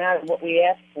doesn't matter what we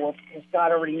ask for because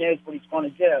God already knows what He's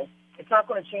going to do. It's not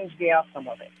going to change the outcome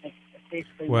of it. It's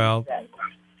basically what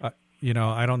He said.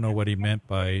 I don't know what He meant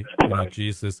by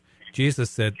Jesus. Jesus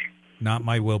said, "Not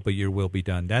my will, but your will be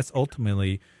done." That's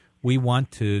ultimately, we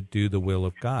want to do the will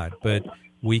of God, but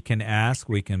we can ask,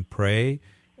 we can pray,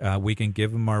 we can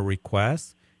give Him our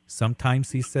requests.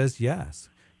 Sometimes He says yes.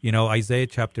 Isaiah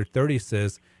chapter 30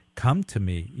 says, "Come to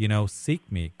me,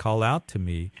 seek me, call out to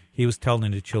me." He was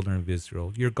telling the children of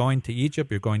Israel, you're going to Egypt,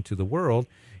 you're going to the world,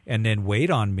 and then wait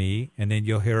on me, and then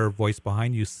you'll hear a voice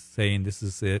behind you saying, "This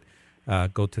is it,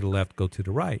 go to the left, go to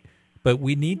the right." But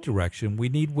we need direction, we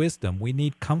need wisdom, we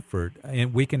need comfort,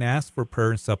 and we can ask for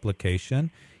prayer and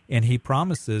supplication, and He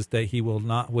promises that He will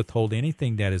not withhold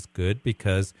anything that is good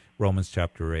because Romans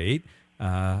chapter 8,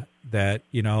 that,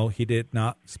 He did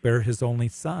not spare His only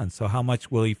Son. So how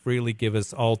much will He freely give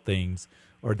us all things,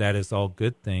 or that is all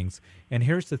good things? And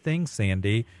here's the thing,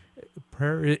 Sandy,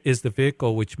 prayer is the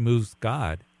vehicle which moves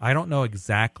God. I don't know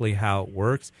exactly how it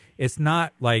works. It's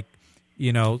not like,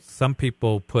 some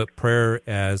people put prayer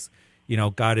as,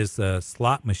 God is a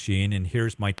slot machine and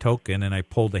here's my token and I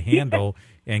pull the handle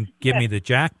and give me the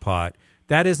jackpot.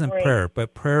 That isn't prayer,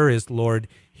 but prayer is, Lord,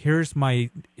 here's my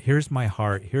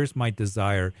heart, here's my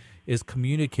desire, is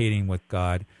communicating with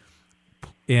God.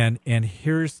 And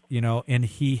here's, and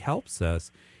He helps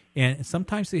us. And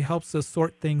sometimes He helps us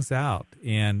sort things out.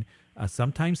 And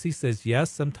sometimes He says yes,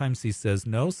 sometimes He says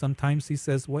no, sometimes He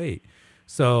says wait.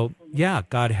 So, yeah,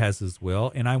 God has His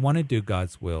will, and I want to do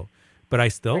God's will. But I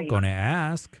still going to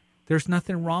ask. There's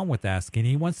nothing wrong with asking.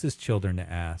 He wants His children to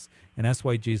ask. And that's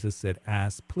why Jesus said,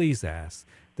 "Ask, please ask,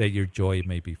 that your joy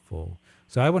may be full."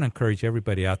 So I want to encourage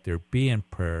everybody out there, be in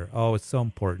prayer. Oh, it's so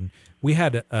important. We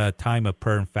had a time of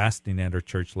prayer and fasting at our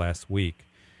church last week.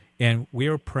 And we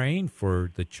were praying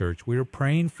for the church. We were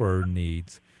praying for our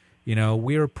needs. We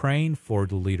were praying for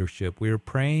the leadership. We were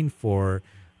praying for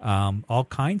all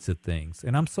kinds of things.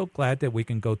 And I'm so glad that we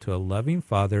can go to a loving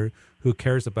Father who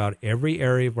cares about every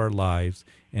area of our lives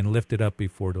and lift it up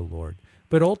before the Lord.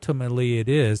 But ultimately it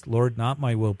is, Lord, not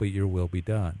my will, but your will be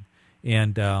done.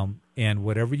 And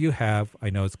whatever you have, I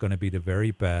know it's going to be the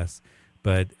very best,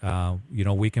 but,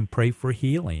 we can pray for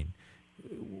healing.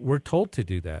 We're told to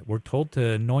do that. We're told to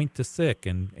anoint the sick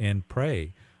and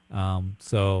pray.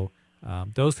 So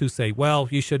those who say, well,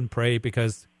 you shouldn't pray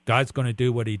because God's going to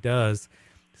do what He does,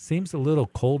 seems a little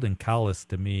cold and callous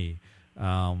to me.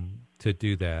 to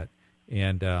do that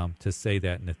and to say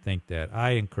that and to think that.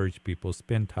 I encourage people,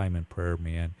 spend time in prayer,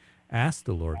 man. Ask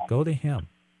the Lord. Go to Him.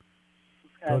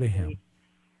 Okay. Go to Him.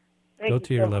 Thank Go you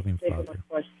to your so much loving for taking my Father.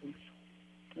 questions.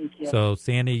 Thank you. So,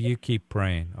 Sandy, you keep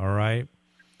praying, all right?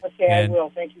 Okay, and I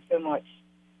will. Thank you so much.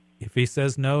 If He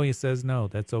says no, He says no.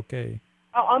 That's okay.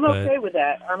 I'm But- okay with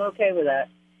that. I'm okay with that.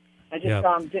 I just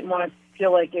Yeah. didn't want to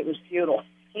feel like it was futile.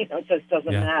 It just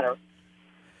doesn't Yeah. matter.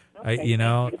 Okay,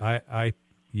 I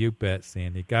you bet,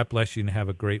 Sandy. God bless you and have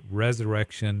a great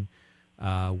resurrection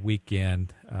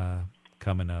weekend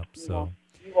coming up. So,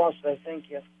 you also. Thank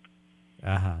you.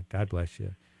 God bless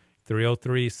you.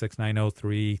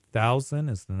 303-690-3000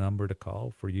 is the number to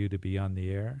call for you to be on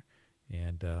the air.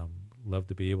 And love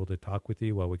to be able to talk with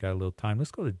you while we got a little time.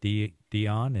 Let's go to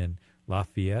Dion in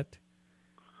Lafayette.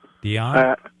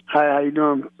 Dion? Hi, how you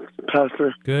doing,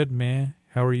 Pastor? Good, man.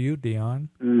 How are you, Dion?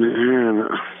 Man,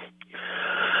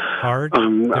 Hard?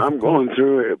 I'm going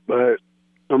through it, but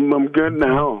I'm good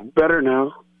now, better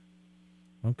now.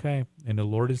 Okay. And the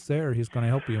Lord is there. He's going to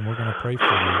help you, and we're going to pray for you.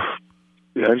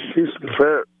 Yeah, I just need some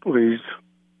prayer, please.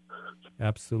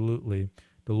 Absolutely.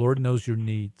 The Lord knows your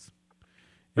needs.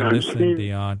 And I just listen, need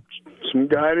Dion. some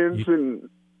guidance and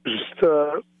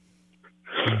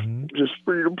just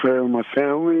for you to pray with my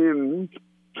family and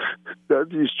got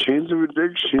these chains of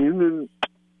addiction, and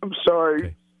I'm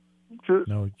sorry. Okay.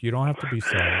 No, you don't have to be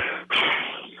sorry.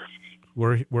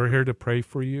 We're here to pray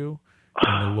for you,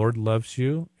 and the Lord loves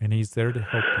you, and He's there to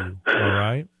help you. All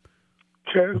right?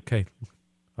 Okay.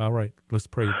 All right. Let's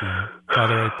pray, Dion.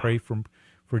 Father, I pray for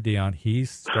Dion.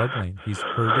 He's struggling. He's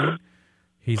hurting.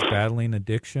 He's battling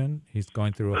addiction. He's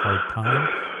going through a hard time.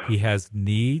 He has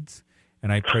needs,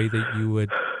 and I pray that you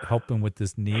would help him with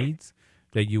his needs,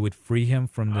 that you would free him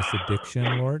from this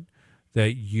addiction, Lord,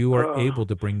 that you are able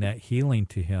to bring that healing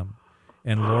to him.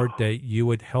 And, Lord, that you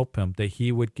would help him, that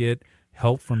he would get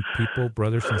help from people,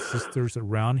 brothers and sisters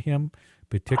around him,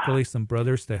 particularly some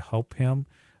brothers that help him.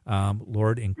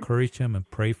 Lord, encourage him and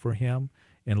pray for him.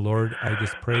 And, Lord, I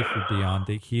just pray for Dion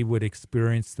that he would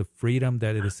experience the freedom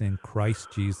that is in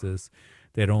Christ Jesus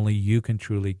that only you can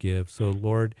truly give. So,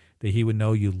 Lord, that he would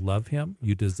know you love him,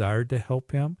 you desire to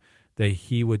help him, that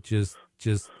he would just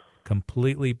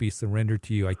completely be surrendered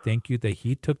to you. I thank you that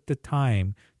he took the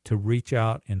time to reach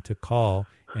out and to call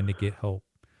and to get help.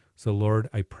 So, Lord,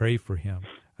 I pray for him.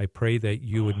 I pray that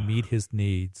you would meet his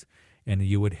needs and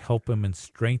you would help him and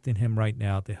strengthen him right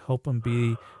now to help him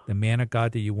be the man of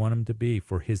God that you want him to be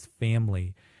for his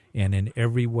family and in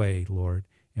every way, Lord.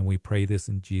 And we pray this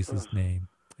in Jesus' name.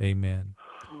 Amen.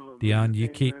 Dion, you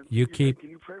keep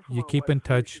in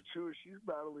touch. She's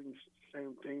battling the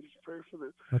same thing. Just pray for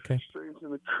the Okay. strength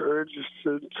and the courage just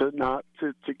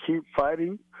to keep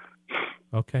fighting.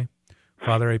 Okay.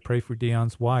 Father, I pray for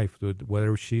Dion's wife,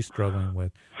 whatever she's struggling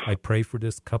with. I pray for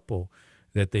this couple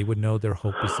that they would know their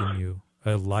hope is in you,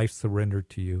 a life surrendered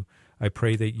to you. I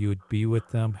pray that you would be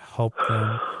with them, help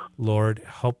them, Lord,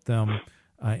 help them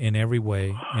in every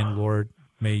way. And, Lord,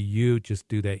 may you just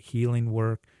do that healing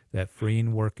work, that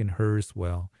freeing work in her as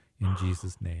well. In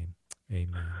Jesus' name,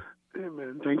 amen.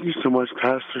 Amen. Thank you so much,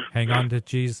 Pastor. Hang on to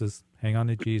Jesus. Hang on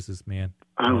to Jesus, man.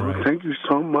 All right. Thank you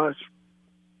so much.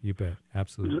 You bet.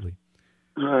 Absolutely.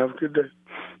 Have a good day.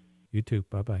 You too.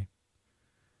 Bye-bye.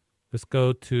 Let's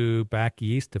go back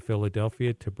east to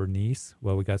Philadelphia to Bernice.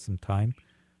 Well, we got some time.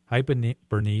 Hi,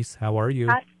 Bernice. How are you?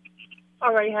 Hi.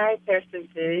 All right. Hi, Pastor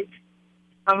Dave.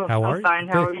 I'm fine.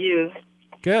 How are you?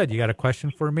 Good. You got a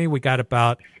question for me? We got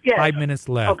about 5 minutes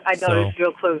left. Oh, I know it's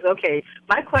real close. Okay.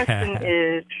 My question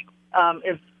is,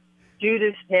 if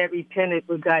Judas had repented,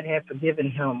 would God have forgiven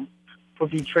him for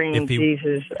betraying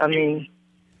Jesus? I mean,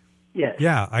 yes.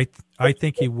 Yeah, I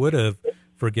think he would have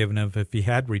forgiven him if he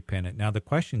had repented. Now the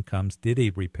question comes, did he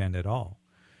repent at all?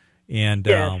 And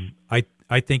yes.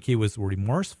 I think he was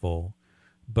remorseful,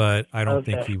 but I don't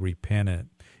think he repented.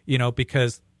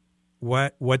 Because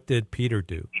what did Peter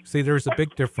do? See, there's a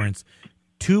big difference.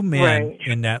 Two men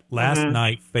in that last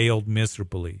night failed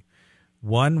miserably.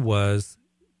 One was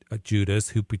Judas,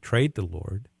 who betrayed the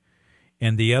Lord,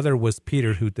 and the other was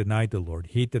Peter, who denied the Lord.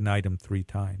 He denied him 3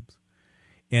 times.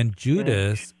 And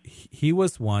Judas, he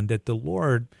was one that the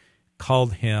Lord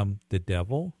called him the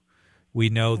devil. We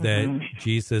know that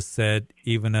Jesus said,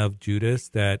 even of Judas,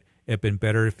 that it had been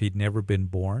better if he'd never been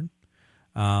born.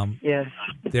 Yes.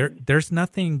 There's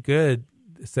nothing good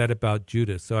said about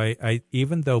Judas. So I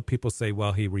even though people say,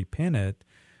 well, he repented,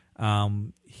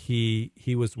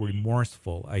 he was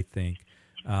remorseful, I think.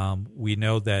 We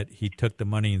know that he took the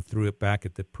money and threw it back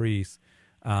at the priest.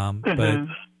 But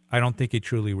I don't think he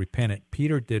truly repented.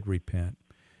 Peter did repent.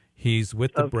 He's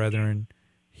with the brethren.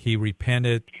 he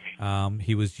repented.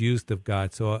 He was used of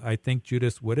God. So I think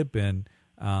Judas would have been,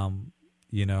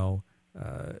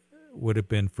 would have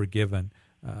been forgiven.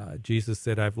 Jesus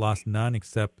said, "I've lost none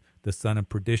except the son of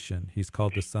perdition." He's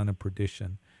called the son of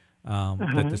perdition,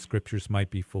 that the scriptures might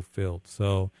be fulfilled.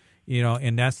 So,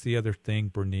 and that's the other thing,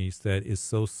 Bernice, that is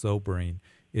so sobering,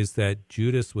 is that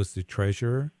Judas was the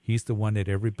treasurer. He's the one that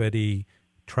everybody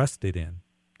trusted in.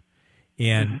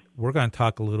 And we're going to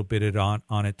talk a little bit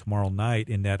on it tomorrow night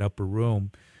in that upper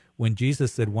room. When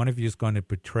Jesus said, "One of you is going to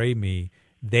betray me,"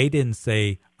 they didn't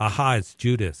say, "Aha, it's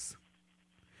Judas.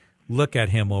 Look at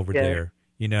him over there.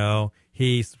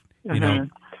 He's,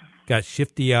 got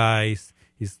shifty eyes.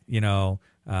 He's,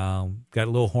 got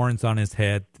little horns on his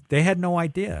head." They had no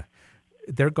idea.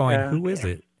 They're going, "Who is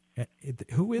it?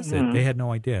 Who is it?" They had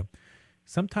no idea.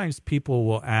 Sometimes people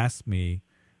will ask me,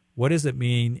 what does it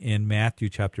mean in Matthew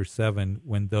chapter 7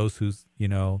 when those who's,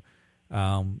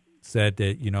 said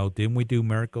that, didn't we do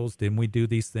miracles? Didn't we do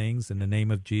these things in the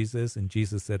name of Jesus? And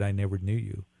Jesus said, "I never knew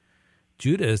you."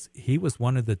 Judas, he was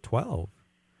one of the 12,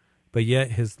 but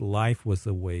yet his life was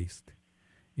a waste.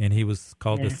 And he was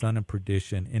called the son of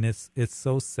perdition. And it's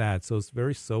so sad. So it's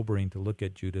very sobering to look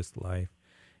at Judas' life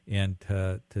and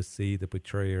to see the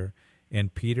betrayer.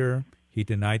 And Peter, he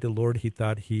denied the Lord. He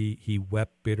thought he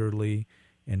wept bitterly.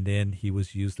 And then he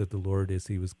was used of the Lord as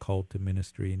he was called to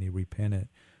ministry, and he repented.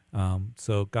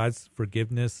 So God's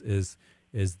forgiveness is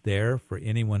there for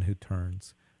anyone who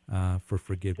turns for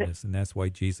forgiveness, and that's why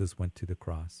Jesus went to the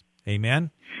cross. Amen?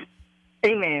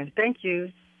 Amen. Thank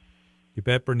you. You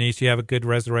bet, Bernice. You have a good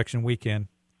resurrection weekend.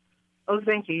 Oh,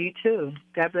 thank you. You too.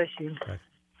 God bless you.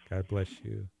 God bless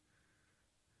you.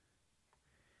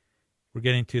 We're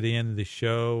getting to the end of the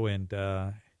show, and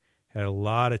had a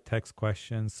lot of text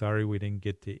questions. Sorry we didn't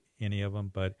get to any of them,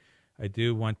 but I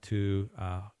do want to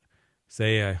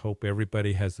say I hope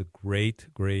everybody has a great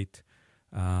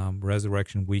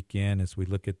resurrection weekend as we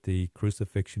look at the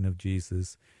crucifixion of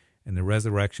Jesus and the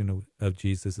resurrection of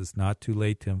Jesus. It's not too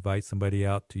late to invite somebody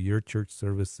out to your church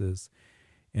services,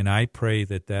 and I pray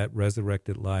that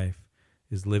resurrected life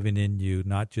is living in you,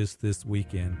 not just this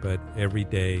weekend, but every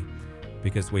day,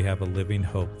 because we have a living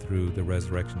hope through the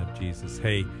resurrection of Jesus.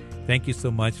 Hey, thank you so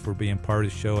much for being part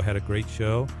of the show. Had a great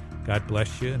show. God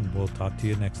bless you, and we'll talk to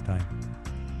you next time.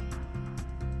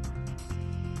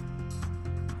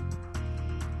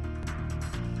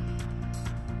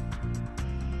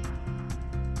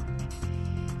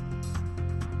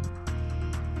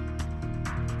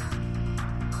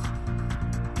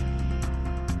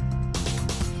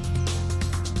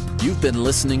 You've been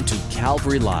listening to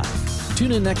Calvary Live.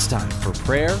 Tune in next time for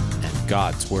prayer and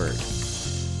God's Word.